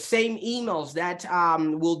same emails that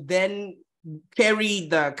will then carry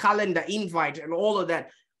the calendar invite and all of that.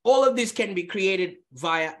 All of this can be created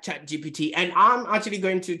via ChatGPT. And I'm actually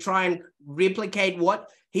going to try and replicate what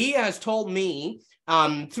he has told me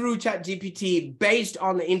through ChatGPT based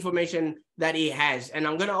on the information that he has. And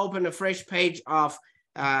I'm going to open a fresh page of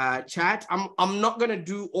chat. I'm not going to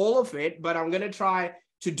do all of it, but I'm going to try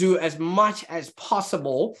to do as much as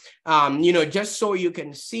possible, just so you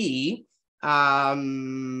can see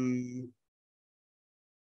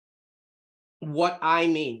what I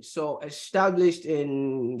mean. So established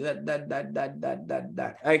in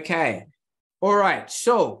that. Okay. All right.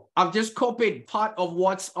 So I've just copied part of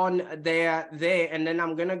what's on there, and then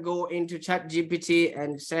I'm going to go into ChatGPT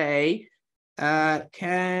and say,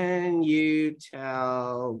 can you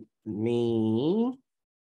tell me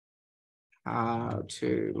how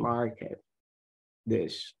to market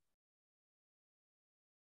this?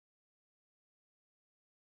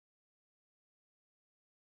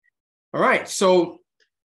 All right, so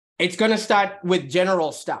it's going to start with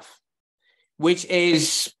general stuff, which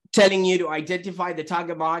is telling you to identify the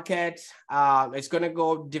target market. It's going to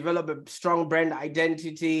go develop a strong brand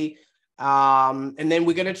identity. And then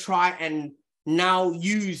we're going to try and now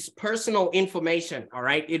use personal information. All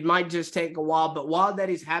right, it might just take a while, but while that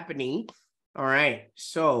is happening, all right,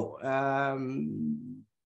 so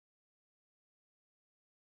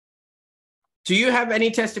do you have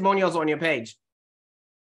any testimonials on your page?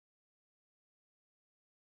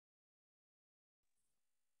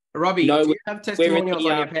 Robbie, no, do you have testimonials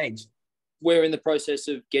on your page? We're in the process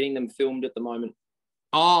of getting them filmed at the moment.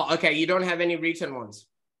 Oh, okay. You don't have any written ones?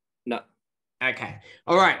 No. Okay.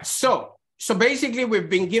 All right. So basically, we've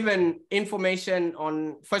been given information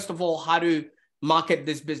on, first of all, how to market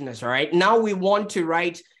this business, all right? Now we want to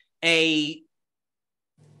write a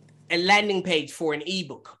landing page for an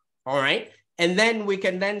ebook, all right? And then we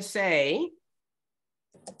can then say,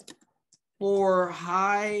 for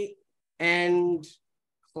high-end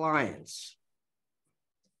clients,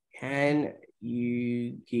 can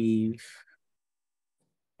you give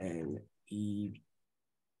an ebook?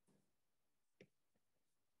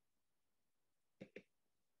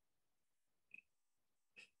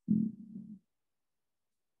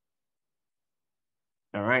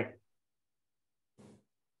 All right.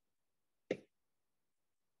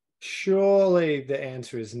 Surely the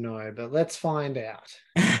answer is no, but let's find out.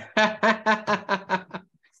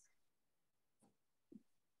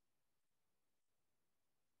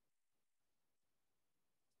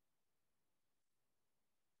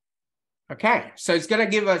 Okay, so it's going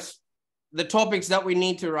to give us the topics that we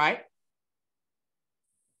need to write.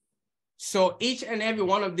 So each and every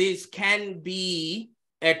one of these can be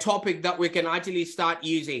a topic that we can actually start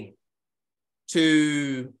using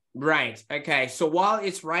to write. Okay, so while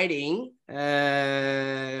it's writing,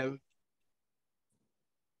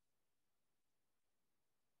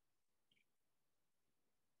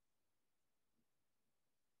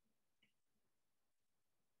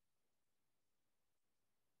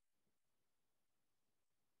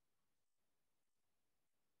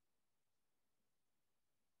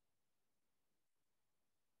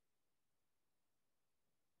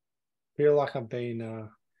 Feel like I've been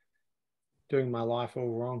doing my life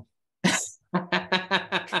all wrong.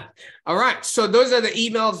 all right, so those are the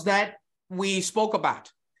emails that we spoke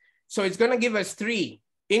about. So it's going to give us 3: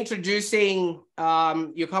 introducing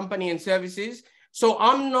your company and services. So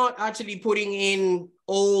I'm not actually putting in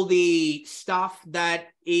all the stuff that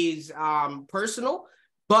is personal,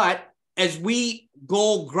 but as we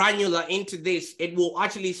go granular into this, it will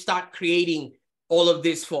actually start creating all of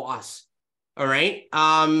this for us. All right.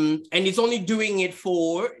 And it's only doing it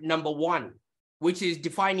for number 1, which is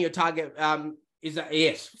define your target. The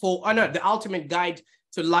ultimate guide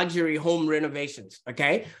to luxury home renovations.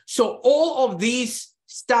 Okay. So all of these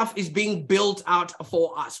stuff is being built out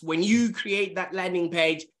for us. When you create that landing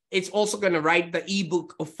page, it's also going to write the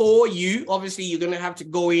ebook for you. Obviously, you're going to have to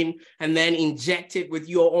go in and then inject it with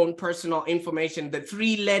your own personal information, the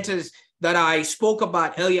 3 letters that I spoke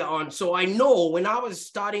about earlier on. So I know when I was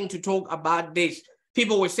starting to talk about this,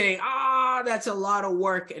 people were saying, that's a lot of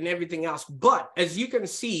work and everything else. But as you can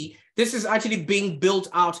see, this is actually being built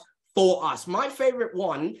out for us. My favorite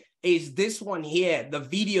one is this one here, the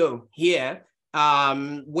video here,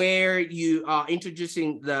 where you are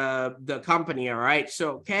introducing the company. All right.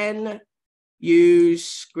 So can you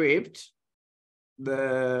script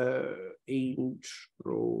the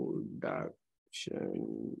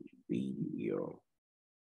introduction video.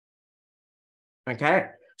 Okay.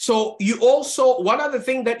 So you also, one other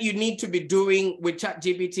thing that you need to be doing with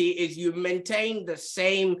ChatGPT is you maintain the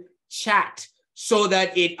same chat so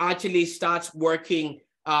that it actually starts working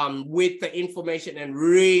with the information and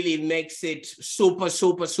really makes it super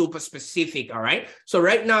specific. All right. So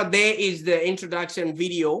right now there is the introduction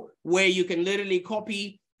video where you can literally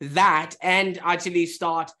copy that and actually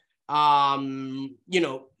start,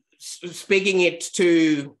 speaking it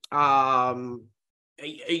to,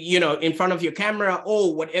 in front of your camera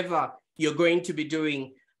or whatever you're going to be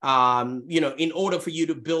doing, in order for you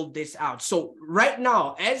to build this out. So right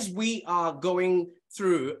now, as we are going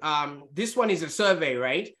through, this one is a survey,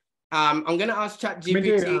 right? I'm going to ask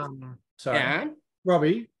ChatGPT. Sorry, Yeah?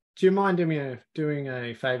 Robbie, do you mind doing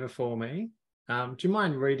a favor for me? Do you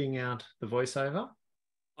mind reading out the voiceover?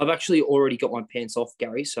 I've actually already got my pants off,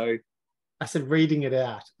 Gary. So I said reading it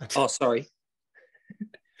out. oh, sorry.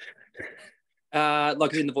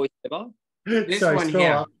 Like in the voiceover. This Sorry, one scroll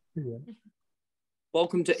here. up. Yeah.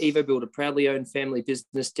 Welcome to EvoBuild, a proudly owned family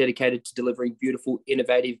business dedicated to delivering beautiful,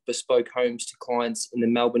 innovative, bespoke homes to clients in the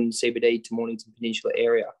Melbourne CBD to Mornington Peninsula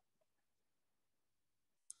area.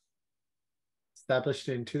 Established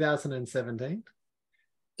in 2017.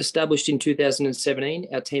 Established in 2017,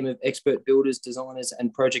 our team of expert builders, designers,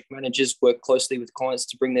 and project managers work closely with clients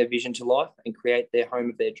to bring their vision to life and create their home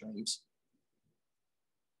of their dreams.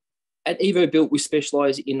 At EvoBuilt, we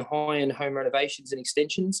specialise in high-end home renovations and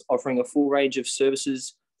extensions, offering a full range of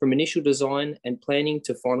services from initial design and planning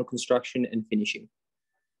to final construction and finishing.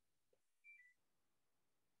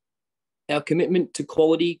 Our commitment to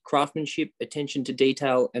quality, craftsmanship, attention to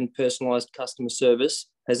detail, and personalised customer service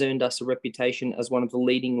has earned us a reputation as one of the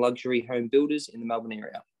leading luxury home builders in the Melbourne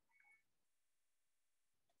area.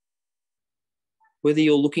 Whether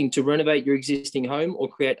you're looking to renovate your existing home or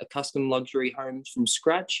create a custom luxury home from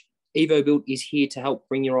scratch, EvoBuilt is here to help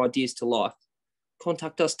bring your ideas to life.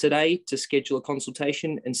 Contact us today to schedule a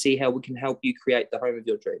consultation and see how we can help you create the home of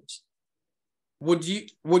your dreams. Would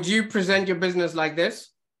you present your business like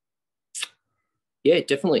this? Yeah,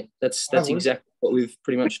 definitely. That's exactly what we've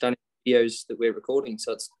pretty much done in videos that we're recording.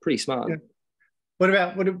 So it's pretty smart. Yeah.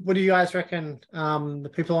 What do you guys reckon?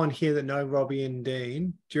 The people on here that know Robbie and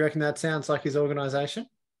Dean, do you reckon that sounds like his organisation?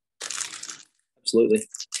 Absolutely.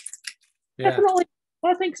 Yeah. Definitely.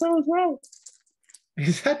 I think so as well.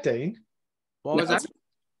 Is that Dean? What was that?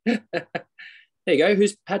 There you go.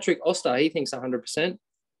 Who's Patrick Oster? He thinks 100%.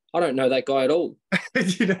 I don't know that guy at all.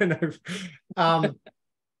 You don't know.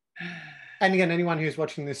 And again, anyone who's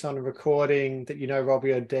watching this on a recording that you know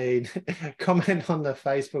Robbie or Dean, comment on the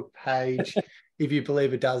Facebook page if you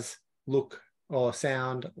believe it does look or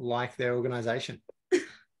sound like their organisation.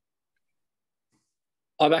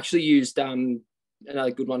 I've actually used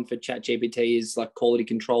another good one for ChatGPT is like quality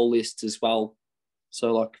control lists as well.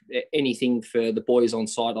 So like anything for the boys on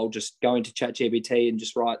site, I'll just go into ChatGPT and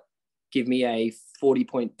just give me a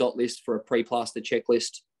 40-point dot list for a pre-plaster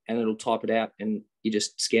checklist, and it'll type it out and you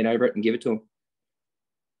just scan over it and give it to them.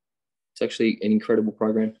 It's actually an incredible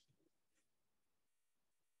program.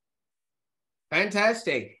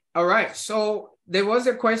 Fantastic. All right. So there was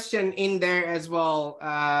a question in there as well.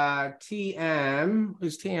 TM,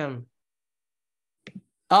 who's TM?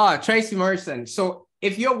 Tracy Morrison. So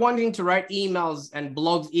if you're wanting to write emails and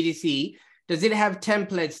blogs, etc., does it have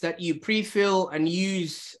templates that you pre-fill and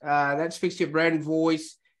use that speaks to your brand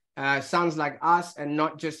voice, sounds like us and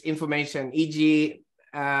not just information, e.g.,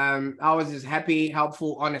 ours is happy,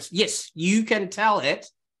 helpful, honest. Yes, you can tell it.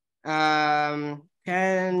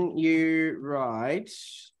 Can you write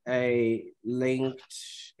a linked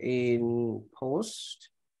in post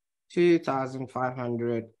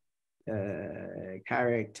 2,500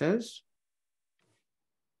 characters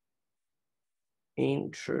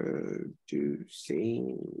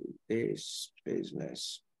introducing this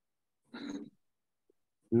business?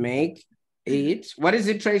 Make it, what is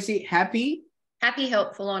it, Tracy? Happy,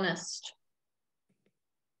 helpful, honest.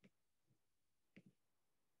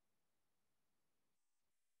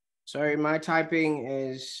 Sorry, my typing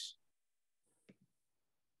is.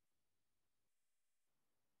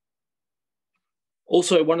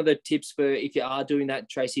 Also, one of the tips for if you are doing that,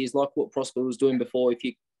 Tracy, is like what Prosper was doing before.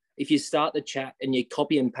 If you start the chat and you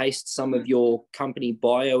copy and paste some of your company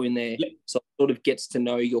bio in there, so it sort of gets to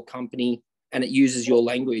know your company and it uses your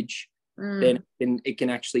language, then it can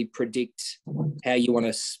actually predict how you want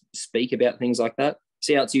to speak about things like that.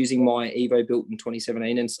 See how it's using my EvoBuilt in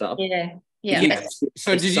 2017 and stuff. Yeah.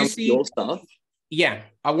 So did you see your stuff? Yeah,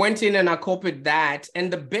 I went in and I copied that.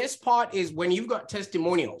 And the best part is when you've got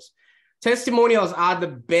testimonials. Testimonials are the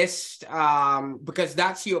best because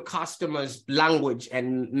that's your customer's language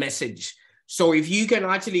and message. So if you can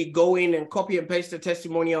actually go in and copy and paste a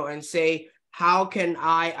testimonial and say, how can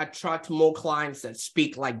I attract more clients that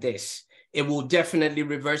speak like this? It will definitely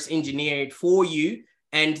reverse engineer it for you.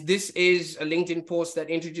 And this is a LinkedIn post that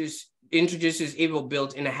introduces Evil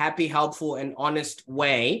Built in a happy, helpful, and honest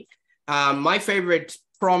way. My favorite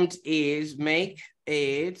prompt is make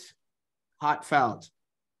it heartfelt.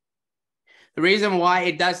 The reason why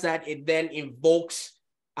it does that, it then invokes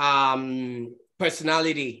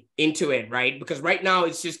personality into it, right? Because right now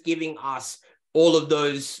it's just giving us all of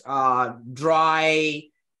those dry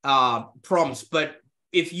prompts. But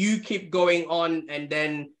if you keep going on and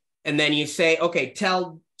then you say, okay,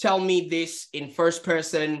 tell me this in first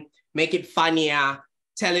person, make it funnier,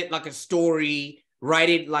 tell it like a story, write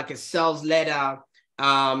it like a sales letter,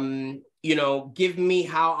 you know, give me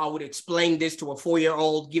how I would explain this to a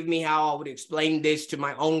 4-year-old, give me how I would explain this to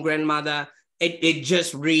my own grandmother. It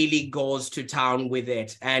just really goes to town with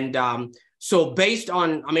it. And so based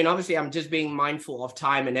on, I mean, obviously I'm just being mindful of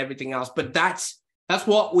time and everything else, but that's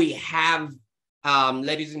what we have,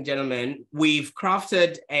 ladies and gentlemen. We've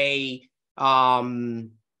crafted a,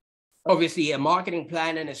 obviously a marketing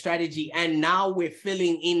plan and a strategy, and now we're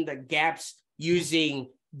filling in the gaps using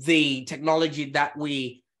the technology that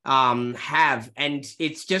we have. And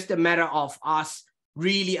it's just a matter of us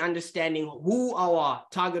really understanding who our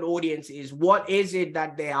target audience is, what is it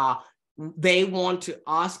that they want to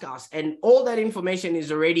ask us, and all that information is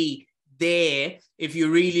already there if you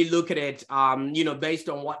really look at it, you know, based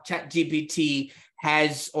on what ChatGPT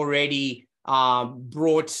has already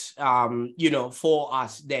brought, you know, for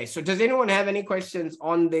us there. So does anyone have any questions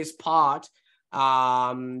on this part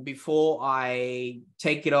before I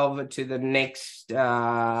take it over to the next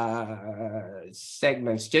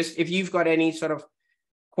segments? Just if you've got any sort of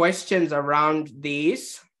questions around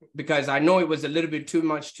these, because I know it was a little bit too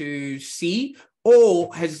much to see,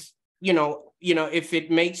 or has, you know, if it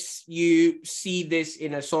makes you see this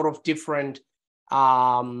in a sort of different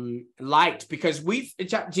light, because with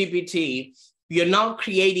ChatGPT, you're now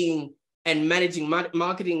creating and managing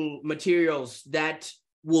marketing materials that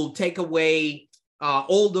will take away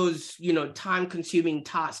all those, you know, time-consuming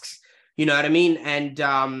tasks. You know what I mean? And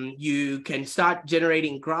you can start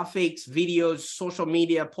generating graphics, videos, social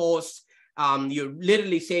media posts. You're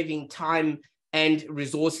literally saving time and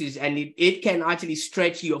resources, and it can actually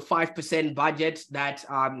stretch your 5% budget that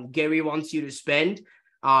Gary wants you to spend.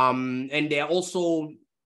 And there are also,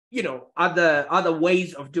 you know, other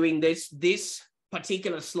ways of doing this. This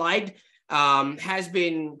particular slide has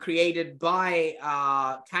been created by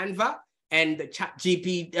Canva and the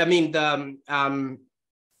ChatGPT. I mean, the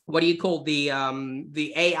what do you call the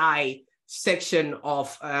AI section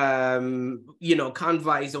of you know,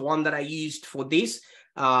 Canva is the one that I used for this,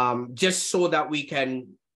 just so that we can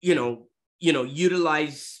you know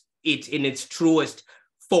utilize it in its truest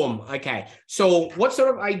form. Okay, so what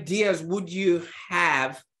sort of ideas would you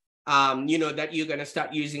have you know, that you're going to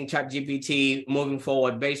start using ChatGPT moving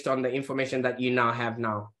forward based on the information that you now have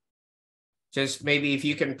now? Just maybe if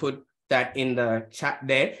you can put that in the chat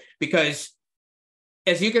there, because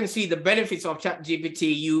as you can see, the benefits of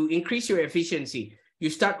ChatGPT, you increase your efficiency. You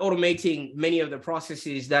start automating many of the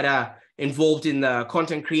processes that are involved in the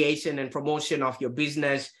content creation and promotion of your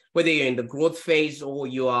business, whether you're in the growth phase or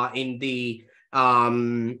you are in the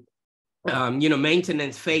you know,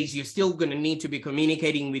 maintenance phase. You're still going to need to be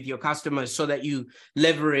communicating with your customers so that you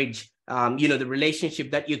leverage you know, the relationship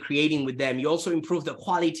that you're creating with them. You also improve the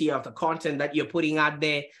quality of the content that you're putting out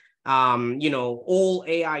there. You know, all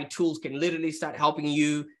AI tools can literally start helping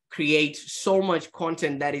you create so much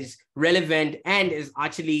content that is relevant and is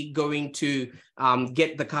actually going to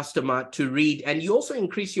get the customer to read. And you also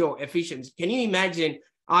increase your efficiency. Can you imagine?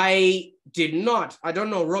 I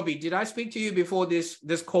don't know, Robbie, did I speak to you before this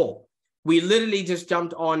call? We literally just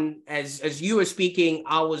jumped on as you were speaking,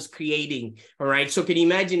 I was creating. All right. So can you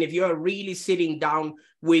imagine if you're really sitting down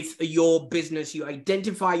with your business, you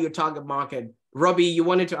identify your target market. Robbie, you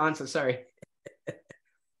wanted to answer, sorry.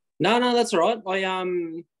 No, that's all right.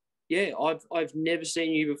 Yeah, I've never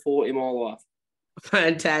seen you before in my life.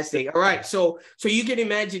 Fantastic. All right. So you can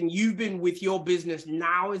imagine you've been with your business.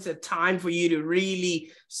 Now is a time for you to really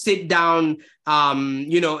sit down,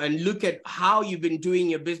 you know, and look at how you've been doing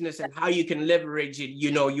your business and how you can leverage it.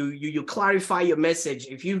 You know, you clarify your message.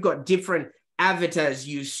 If you've got different avatars,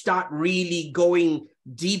 you start really going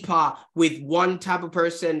deeper with one type of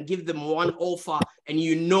person, give them one offer, and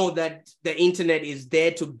you know that the internet is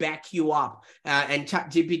there to back you up. And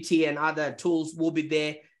ChatGPT and other tools will be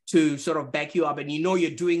there to sort of back you up, and you know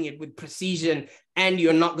you're doing it with precision, and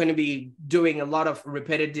you're not going to be doing a lot of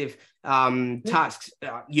repetitive tasks,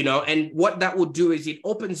 you know. And what that will do is it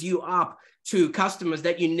opens you up to customers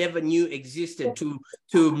that you never knew existed,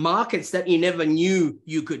 to markets that you never knew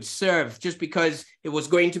you could serve, just because it was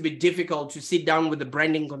going to be difficult to sit down with a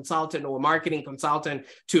branding consultant or a marketing consultant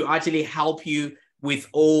to actually help you with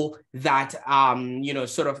all that, you know,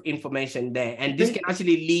 sort of information there. And this can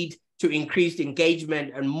actually lead to increased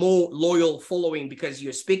engagement and more loyal following, because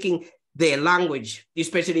you're speaking their language,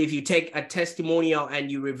 especially if you take a testimonial and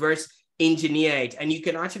you reverse engineer it, and you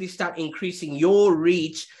can actually start increasing your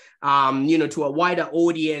reach, you know, to a wider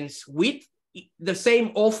audience with the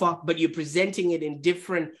same offer, but you're presenting it in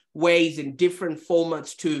different ways, in different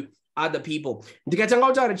formats to other people. And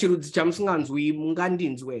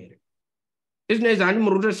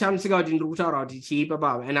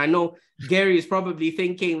I know Gary is probably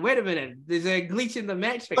thinking, wait a minute, there's a glitch in the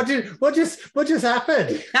matrix. What just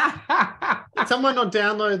happened? Did someone not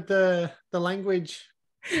download the language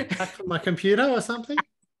back from my computer or something?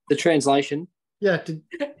 The translation. Yeah.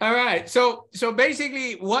 All right. So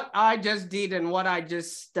basically what I just did and what I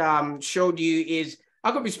just showed you is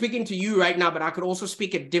I could be speaking to you right now, but I could also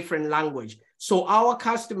speak a different language. So our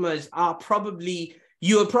customers are probably,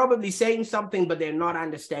 you're probably saying something, but they're not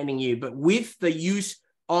understanding you. But with the use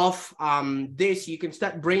of this, you can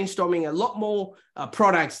start brainstorming a lot more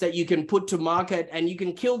products that you can put to market, and you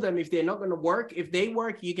can kill them if they're not going to work. If they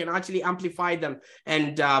work, you can actually amplify them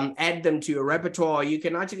and add them to your repertoire. You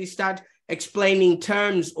can actually start explaining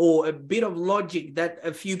terms or a bit of logic that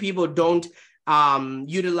a few people don't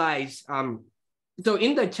utilize. So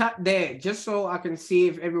in the chat there, just so I can see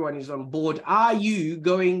if everyone is on board, are you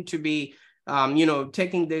going to be you know,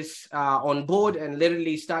 taking this on board and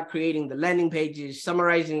literally start creating the landing pages,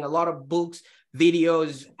 summarizing a lot of books,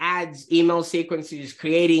 videos, ads, email sequences,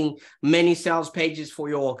 creating many sales pages for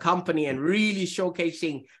your company, and really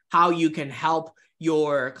showcasing how you can help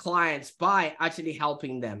your clients by actually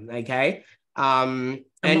helping them, okay? And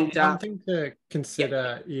one thing to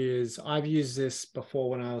consider is I've used this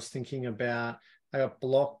before when I was thinking about, I got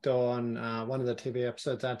blocked on one of the TV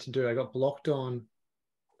episodes I had to do, I got blocked on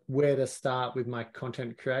where to start with my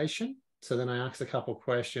content creation. So then I asked a couple of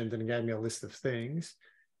questions and it gave me a list of things.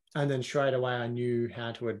 And then straight away I knew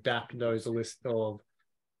how to adapt those, the list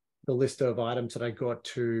of items that I got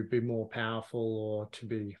to be more powerful or to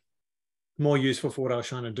be more useful for what I was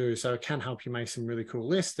trying to do. So it can help you make some really cool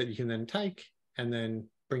lists that you can then take and then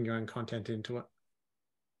bring your own content into it.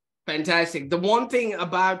 Fantastic. The one thing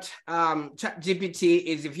about ChatGPT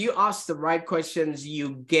is if you ask the right questions,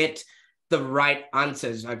 you get the right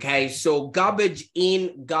answers, okay? So garbage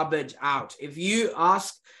in, garbage out. If you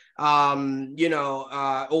ask, you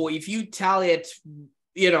know, or if you tell it,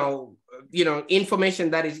 you know,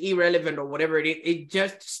 information that is irrelevant or whatever it is, it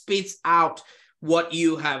just spits out what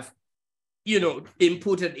you have, you know,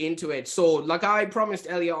 inputted into it. So like I promised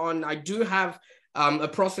earlier on, I do have a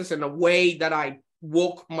process and a way that I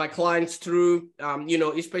walk my clients through, you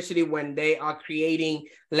know, especially when they are creating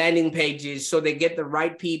landing pages, so they get the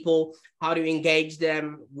right people, how to engage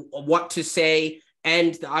them, what to say,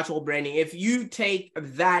 and the actual branding. If you take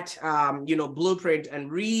that, you know, blueprint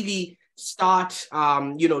and really start,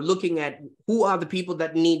 you know, looking at who are the people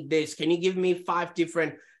that need this, can you give me 5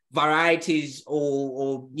 different varieties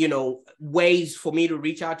or you know, ways for me to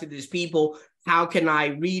reach out to these people? How can I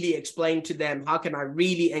really explain to them? How can I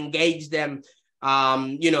really engage them?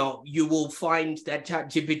 You know, you will find that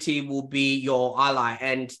ChatGPT will be your ally.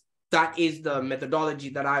 And that is the methodology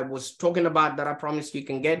that I was talking about that I promised you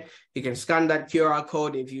can get. You can scan that QR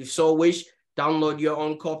code if you so wish, download your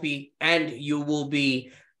own copy, and you will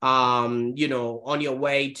be, you know, on your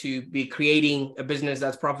way to be creating a business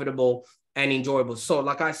that's profitable and enjoyable. So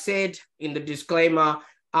like I said in the disclaimer,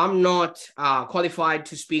 I'm not qualified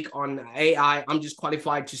to speak on AI. I'm just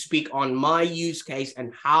qualified to speak on my use case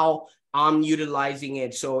and how I'm utilizing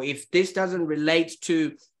it. So if this doesn't relate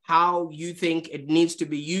to how you think it needs to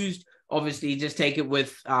be used, obviously just take it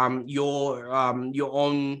with your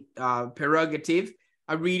own prerogative.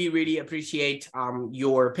 I really, really appreciate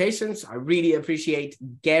your patience. I really appreciate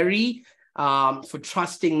Gary for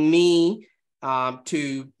trusting me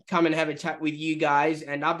to come and have a chat with you guys.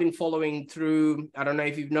 And I've been following through, I don't know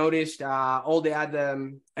if you've noticed, all the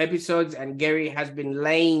other episodes, and Gary has been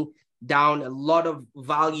laying down a lot of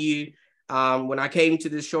value. When I came to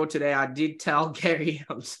this show today, I did tell Gary,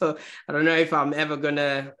 I don't know if I'm ever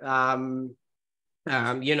gonna,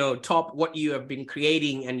 you know, top what you have been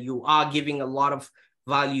creating, and you are giving a lot of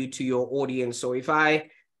value to your audience. So if I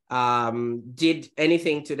did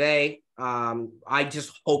anything today I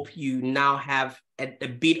just hope you now have a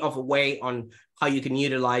bit of a way on how you can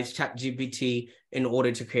utilize ChatGPT in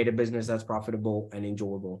order to create a business that's profitable and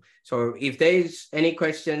enjoyable. So if there's any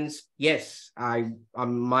questions, yes, I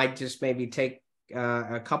might just maybe take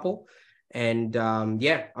a couple. And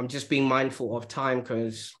yeah, I'm just being mindful of time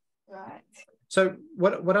because. Right. So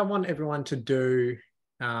what I want everyone to do,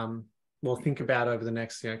 well, think about over the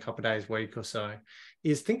next couple of days, week or so,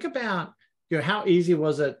 is think about how easy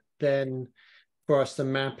was it then for us to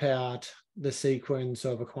map out the sequence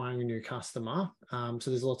of acquiring a new customer. So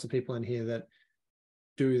there's lots of people in here that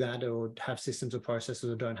do that or have systems or processes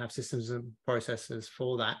or don't have systems and processes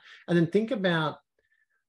for that. And then think about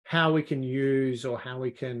how we can use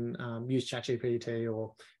use ChatGPT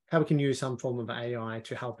or how we can use some form of AI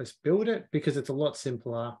to help us build it, because it's a lot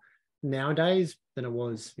simpler nowadays than it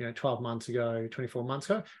was 12 months ago, 24 months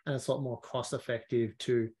ago, and it's a lot more cost effective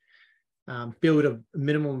to build a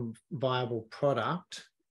minimum viable product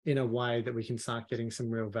in a way that we can start getting some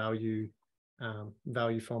real value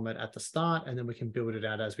from it at the start, and then we can build it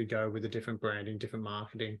out as we go with a different branding, different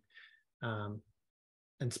marketing,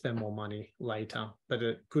 and spend more money later. But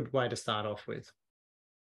a good way to start off with.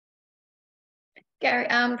 Gary,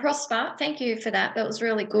 Prosper, thank you for that. That was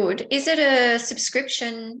really good. Is it a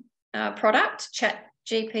subscription product,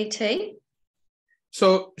 ChatGPT?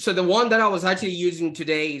 So the one that I was actually using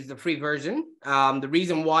today is the free version. The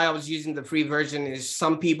reason why I was using the free version is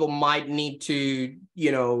some people might need to,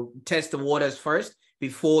 test the waters first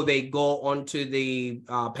before they go onto the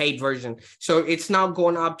paid version. So it's now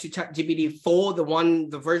going up to ChatGPT 4.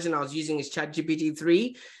 The version I was using is ChatGPT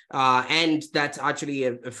 3. And that's actually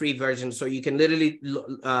a free version. So you can literally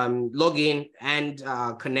log in and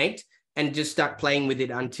connect and just start playing with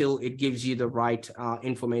it until it gives you the right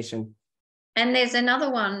information. And there's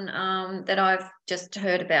another one that I've just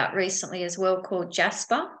heard about recently as well called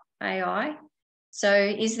Jasper AI.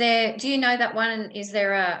 So do you know that one? And is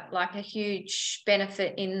there a huge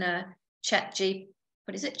benefit in the GPT?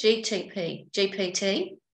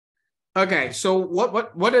 Okay, so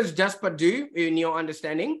what does Jasper do in your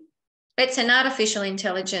understanding? It's an artificial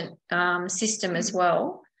intelligent system as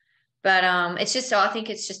well, but it's just, I think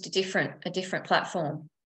it's just a different platform.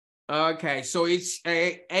 Okay, so it's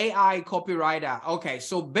a AI copywriter. Okay,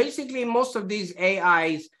 so basically most of these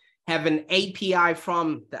AIs have an API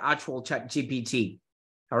from the actual ChatGPT.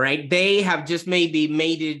 All right, they have just maybe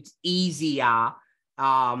made it easier,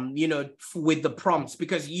 with the prompts,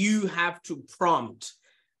 because you have to prompt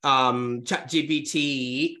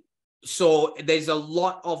ChatGPT. So there's a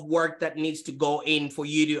lot of work that needs to go in for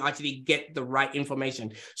you to actually get the right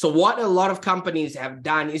information. So what a lot of companies have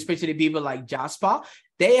done, especially people like Jasper,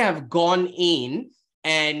 they have gone in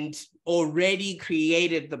and already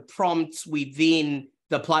created the prompts within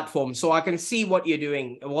the platform. So I can see what you're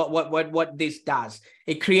doing, what this does.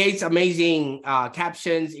 It creates amazing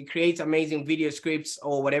captions, it creates amazing video scripts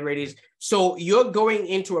or whatever it is. So you're going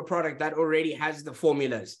into a product that already has the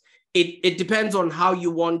formulas. It depends on how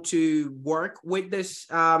you want to work with this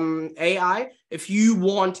AI. If you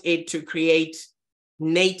want it to create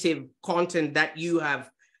native content that you have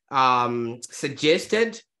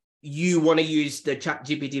suggested, you want to use the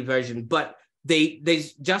ChatGPT version. But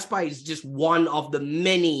Jasper is just one of the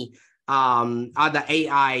many other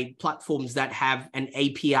AI platforms that have an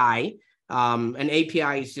API. An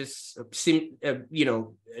API is just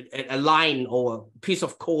a line or a piece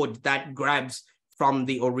of code that grabs from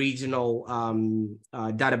the original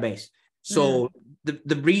database. So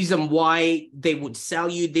the reason why they would sell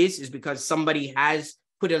you this is because somebody has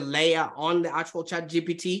put a layer on the actual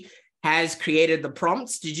ChatGPT, has created the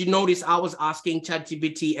prompts. Did you notice I was asking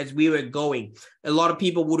ChatGPT as we were going? A lot of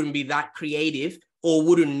people wouldn't be that creative or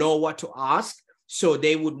wouldn't know what to ask. So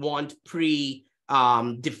they would want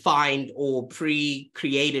defined or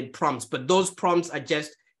pre-created prompts. But those prompts are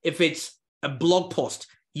just, if it's a blog post,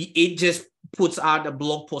 it just puts out a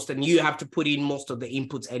blog post and you have to put in most of the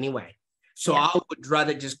inputs anyway. So I would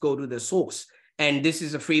rather just go to the source. And this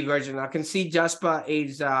is a free version. I can see Jasper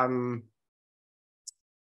is $40.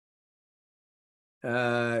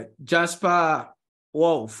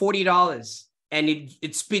 And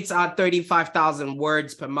it spits out 35,000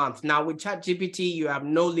 words per month. Now with ChatGPT, you have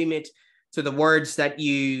no limit to the words that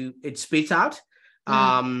it spits out.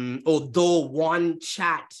 Although one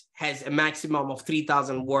chat has a maximum of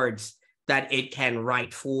 3,000 words that it can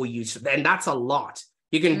write for you. So, and that's a lot.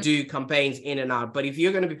 You can do campaigns in and out. But if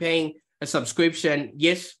you're going to be paying a subscription,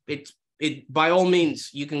 yes, it by all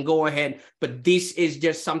means, you can go ahead. But this is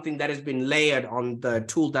just something that has been layered on the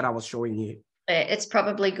tool that I was showing you. It's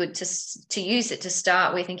probably good to use it to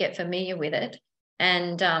start with and get familiar with it.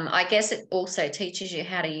 And I guess it also teaches you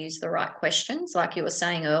how to use the right questions, like you were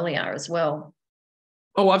saying earlier as well.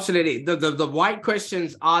 Oh, absolutely. The right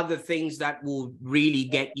questions are the things that will really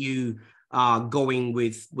get you going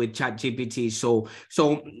with ChatGPT. So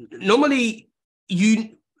normally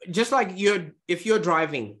you, just like if you're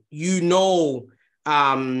driving, when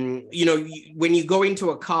you go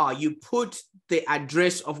into a car, you put the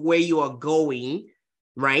address of where you are going,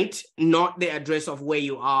 right? Not the address of where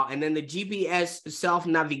you are. And then the GPS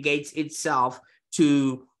self-navigates itself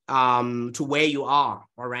to where you are,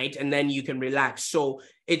 all right? And then you can relax. So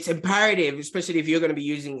it's imperative, especially if you're going to be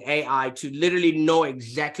using AI, to literally know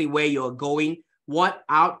exactly where you're going, what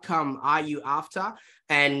outcome are you after?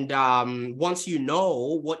 And once you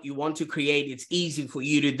know what you want to create, it's easy for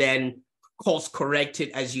you to then course correct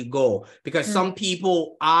it as you go, because some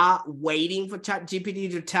people are waiting for ChatGPT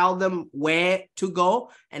to tell them where to go.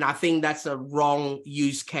 And I think that's a wrong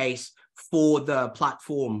use case for the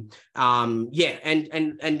platform. And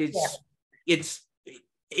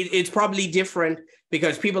it's probably different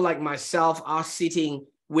because people like myself are sitting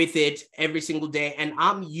with it every single day, and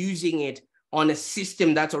I'm using it on a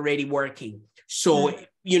system that's already working. So,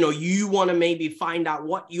 you want to maybe find out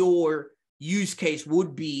what your use case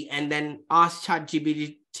would be, and then ask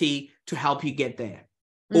ChatGPT to help you get there,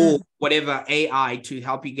 or whatever AI to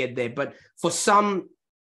help you get there. But for some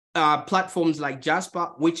platforms like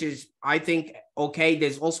Jasper, which is, I think, okay,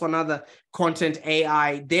 there's also another content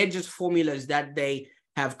AI. They're just formulas that they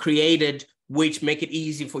have created, which make it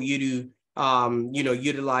easy for you to,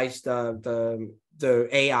 utilize the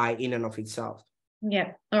AI in and of itself.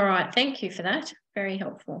 Yeah. All right. Thank you for that. Very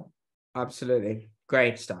helpful. Absolutely.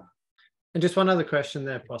 Great stuff. And just one other question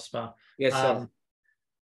there, Prosper. Yes, sir.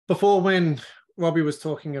 Before, when Robbie was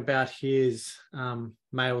talking about his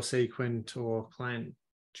mail sequence or client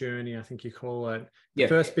journey, I think you call it, the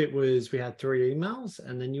first bit was we had 3 emails,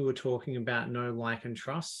 and then you were talking about know, like, and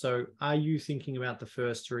trust. So are you thinking about the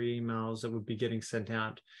first 3 emails that would be getting sent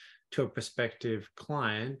out to a prospective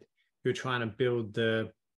client? You're trying to build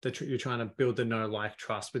the know, like,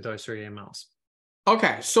 trust with those 3 emails.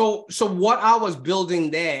 Okay, so what I was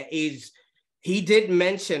building there is, he did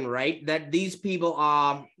mention, right, that these people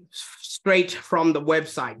are straight from the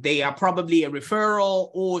website. They are probably a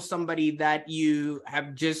referral or somebody that you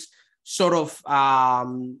have just sort of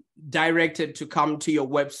directed to come to your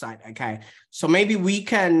website. Okay, so maybe we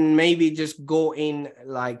can just go in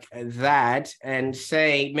like that and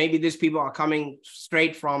say, maybe these people are coming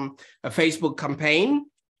straight from a Facebook campaign.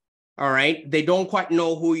 All right, they don't quite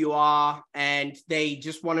know who you are, and they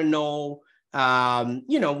just want to know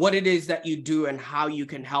what it is that you do and how you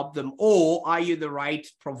can help them, or are you the right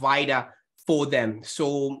provider for them?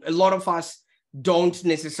 So a lot of us don't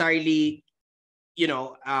necessarily,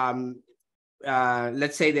 let's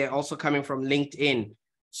say they're also coming from LinkedIn.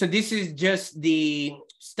 So this is just the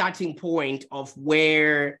starting point of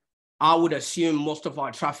where I would assume most of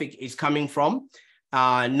our traffic is coming from.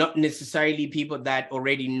 Not necessarily people that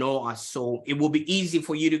already know us. So it will be easy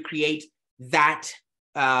for you to create that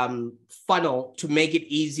funnel to make it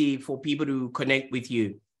easy for people to connect with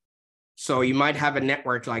you. So you might have a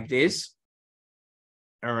network like this.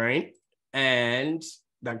 All right. And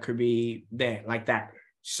that could be there like that.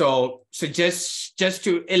 So just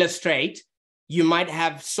to illustrate, you might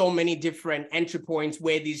have so many different entry points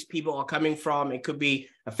where these people are coming from. It could be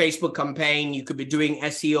a Facebook campaign. You could be doing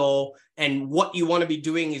SEO. And what you want to be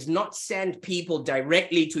doing is not send people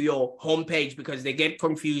directly to your homepage because they get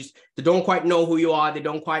confused. They don't quite know who you are. They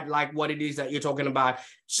don't quite like what it is that you're talking about.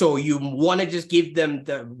 So you want to just give them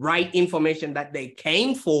the right information that they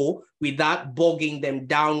came for without bogging them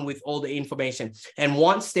down with all the information. And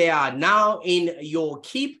once they are now in your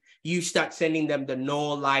keep, you start sending them the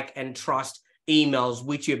know, like, and trust emails,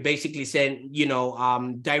 which you're basically saying,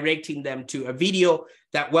 directing them to a video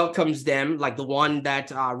that welcomes them, like the one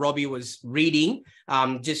that Robbie was reading,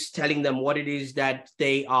 just telling them what it is that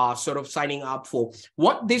they are sort of signing up for.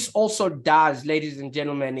 What this also does, ladies and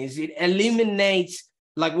gentlemen, is it eliminates,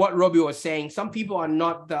 like what Robbie was saying, some people are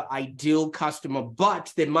not the ideal customer,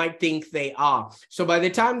 but they might think they are. So by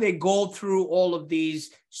the time they go through all of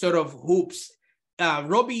these sort of hoops,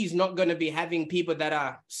 Robbie is not going to be having people that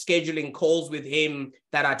are scheduling calls with him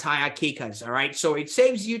that are tire kickers, all right? So it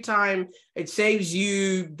saves you time. It saves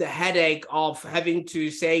you the headache of having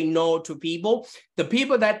to say no to people. The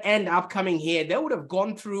people that end up coming here, they would have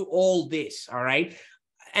gone through all this, all right?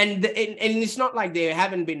 And it's not like they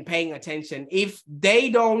haven't been paying attention. If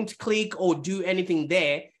they don't click or do anything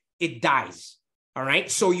there, it dies, all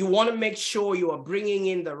right? So you want to make sure you are bringing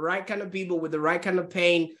in the right kind of people with the right kind of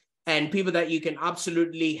pain, and people that you can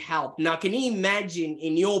absolutely help. Now, can you imagine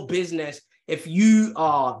in your business if you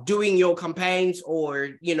are doing your campaigns or,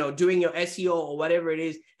 you know, doing your SEO or whatever it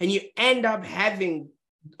is, and you end up having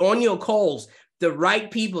on your calls the right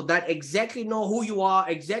people that exactly know who you are,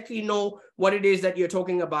 exactly know what it is that you're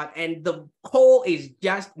talking about, and the call is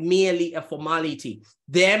just merely a formality,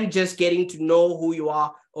 them just getting to know who you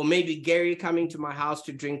are, or maybe Gary coming to my house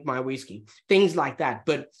to drink my whiskey, things like that.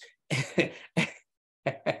 But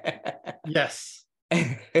yes,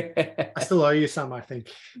 I still owe you some, I think.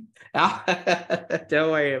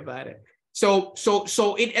 Don't worry about it. So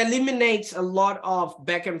it eliminates a lot of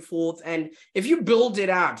back and forth, and if you build it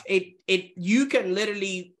out, you can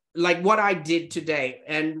literally, like what I did today,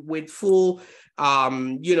 and with full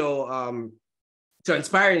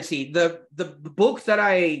transparency, the book that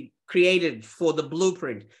I created for the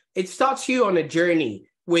blueprint, it starts you on a journey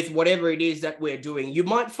with whatever it is that we're doing. You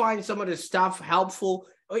might find some of the stuff helpful.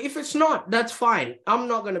 If it's not, that's fine. I'm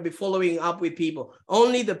not going to be following up with people.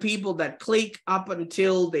 Only the people that click up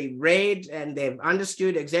until they read and they've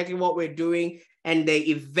understood exactly what we're doing, and they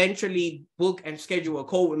eventually book and schedule a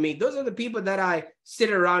call with me. Those are the people that I sit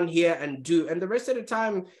around here and do. And the rest of the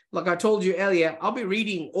time, like I told you earlier, I'll be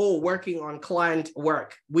reading or working on client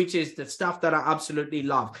work, which is the stuff that I absolutely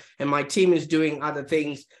love. And my team is doing other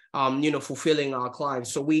things, fulfilling our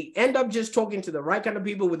clients. So we end up just talking to the right kind of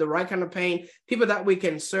people with the right kind of pain, people that we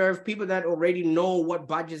can serve, people that already know what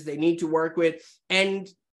budgets they need to work with. And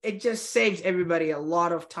it just saves everybody a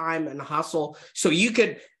lot of time and hustle. So you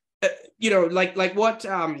could, like what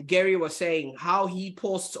Gary was saying, how he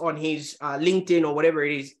posts on his LinkedIn or whatever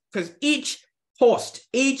it is, because each post,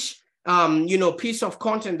 each piece of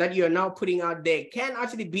content that you're now putting out there can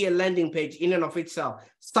actually be a landing page in and of itself,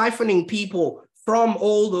 siphoning people from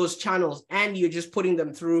all those channels, and you're just putting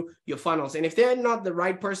them through your funnels. And if they're not the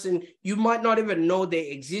right person, you might not even know they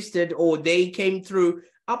existed, or they came through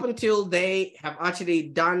up until they have actually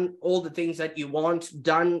done all the things that you want,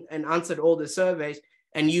 done and answered all the surveys.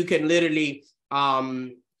 And you can literally,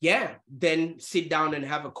 then sit down and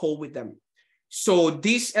have a call with them. So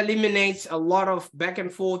this eliminates a lot of back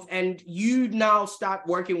and forth, and you now start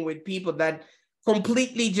working with people that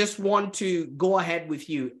completely just want to go ahead with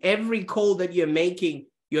you. Every call that you're making,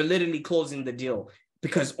 you're literally closing the deal,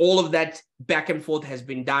 because all of that back and forth has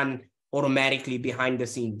been done automatically behind the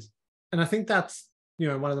scenes. And I think that's,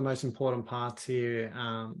 one of the most important parts here,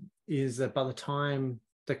 is that by the time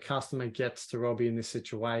the customer gets to Robbie in this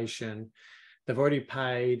situation, they've already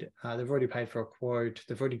paid for a quote,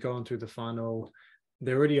 they've already gone through the funnel,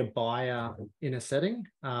 they're already a buyer in a setting,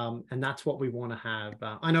 and that's what we want to have.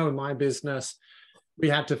 I know in my business, we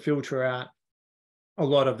had to filter out a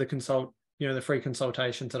lot of the free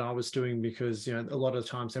consultations that I was doing, because a lot of the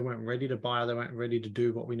times they weren't ready to buy, they weren't ready to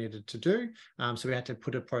do what we needed to do. So we had to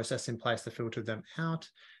put a process in place to filter them out.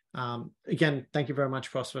 Again, thank you very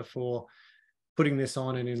much, Prosper, for putting this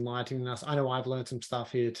on and enlightening us. I know I've learned some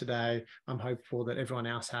stuff here today. I'm hopeful that everyone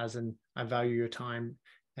else has, and I value your time,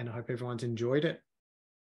 and I hope everyone's enjoyed it.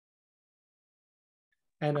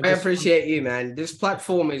 And I appreciate you, man. This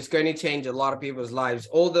platform is going to change a lot of people's lives.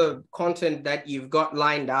 All the content that you've got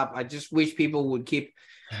lined up, I just wish people would keep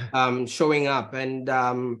showing up. And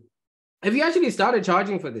have you actually started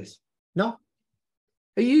charging for this? No.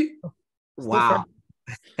 Are you? Still Wow.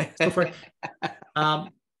 Still free.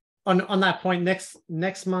 On that point,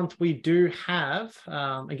 next month we do have,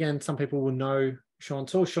 again, some people will know Sean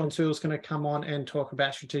Sewell. Sean Sewell is going to come on and talk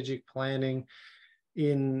about strategic planning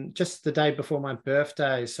in just the day before my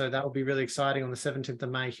birthday. So that will be really exciting. On the 17th of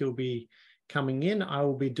May, he'll be coming in. I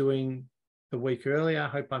will be doing the week earlier. I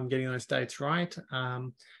hope I'm getting those dates right.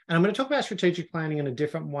 And I'm going to talk about strategic planning in a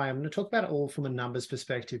different way. I'm going to talk about it all from a numbers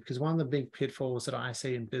perspective, because one of the big pitfalls that I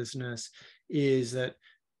see in business is that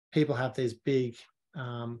people have these big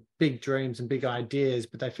dreams and big ideas,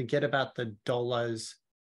 but they forget about the dollars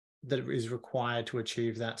that is required to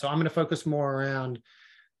achieve that. So I'm going to focus more around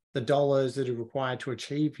the dollars that are required to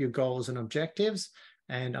achieve your goals and objectives.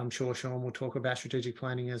 And I'm sure Sean will talk about strategic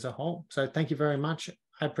planning as a whole. So thank you very much.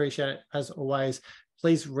 I appreciate it. As always,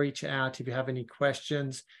 please reach out if you have any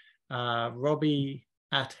questions.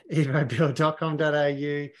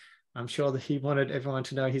 Robbie@evobill.com.au. I'm sure that he wanted everyone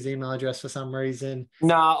to know his email address for some reason.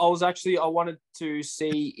 No, I wanted to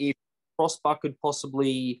see if Prosper could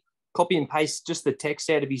possibly copy and paste just the text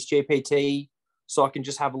out of his GPT so I can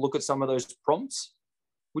just have a look at some of those prompts.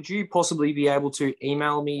 Would you possibly be able to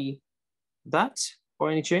email me that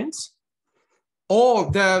by any chance?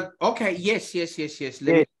 Okay. Yes. Just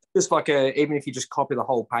like even if you just copy the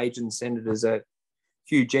whole page and send it as a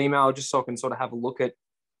huge email, just so I can sort of have a look at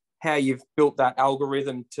how you've built that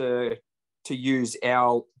algorithm to use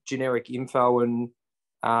our generic info and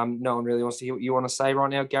no one really wants to hear what you want to say right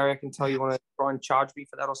now, Gary. I can tell you want to try and charge me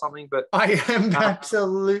for that or something, but I am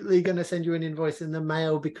absolutely going to send you an invoice in the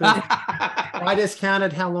mail because I just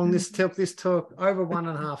counted how long this took. This took over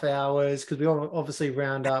 1.5 hours because we obviously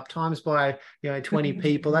round up times by 20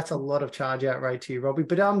 people. That's a lot of charge out rate to you, Robbie.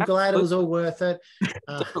 But I'm glad it was all worth it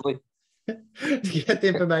definitely. to get the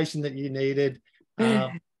information that you needed.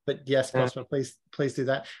 But yes, Prosper, please do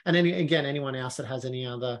that. And anyone else that has any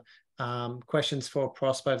other questions for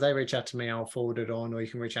Prosper, if they reach out to me, I'll forward it on, or you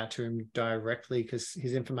can reach out to him directly because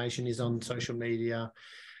his information is on social media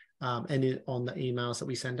and on the emails that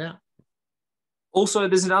we send out. Also,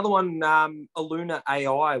 there's another one, Aluna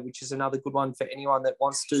AI, which is another good one for anyone that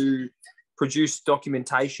wants to produce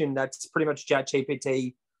documentation. That's pretty much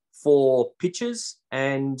ChatGPT for pictures,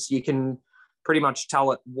 and you can pretty much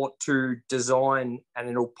tell it what to design and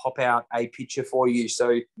it'll pop out a picture for you. So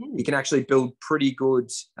you can actually build pretty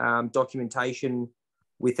good documentation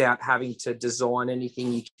without having to design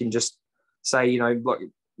anything. You can just say, like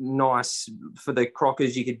nice for the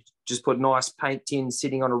crockers, you could just put nice paint tin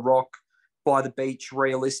sitting on a rock by the beach,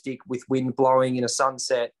 realistic with wind blowing in a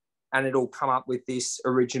sunset, and it'll come up with this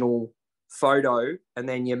original photo. And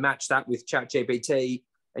then you match that with ChatGPT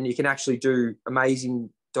and you can actually do amazing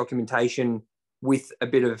documentation with a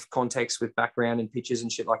bit of context with background and pictures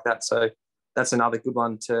and shit like that. So that's another good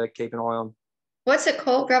one to keep an eye on. What's it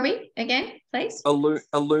called, Robbie, again, please?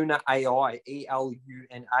 Aluna AI,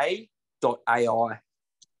 ELUNA.ai.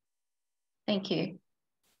 Thank you.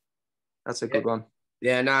 That's a good one.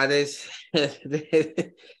 Yeah, no, there's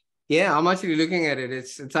yeah, I'm actually looking at it.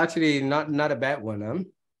 It's actually not a bad one,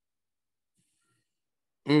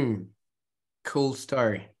 Cool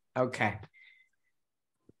story. Okay.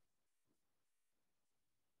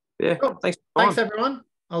 Yeah. Cool. Thanks, everyone.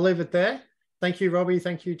 I'll leave it there. Thank you, Robbie.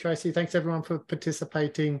 Thank you, Tracy. Thanks, everyone, for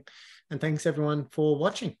participating. And thanks, everyone, for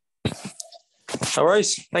watching. No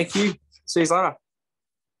worries. Thank you. See you later.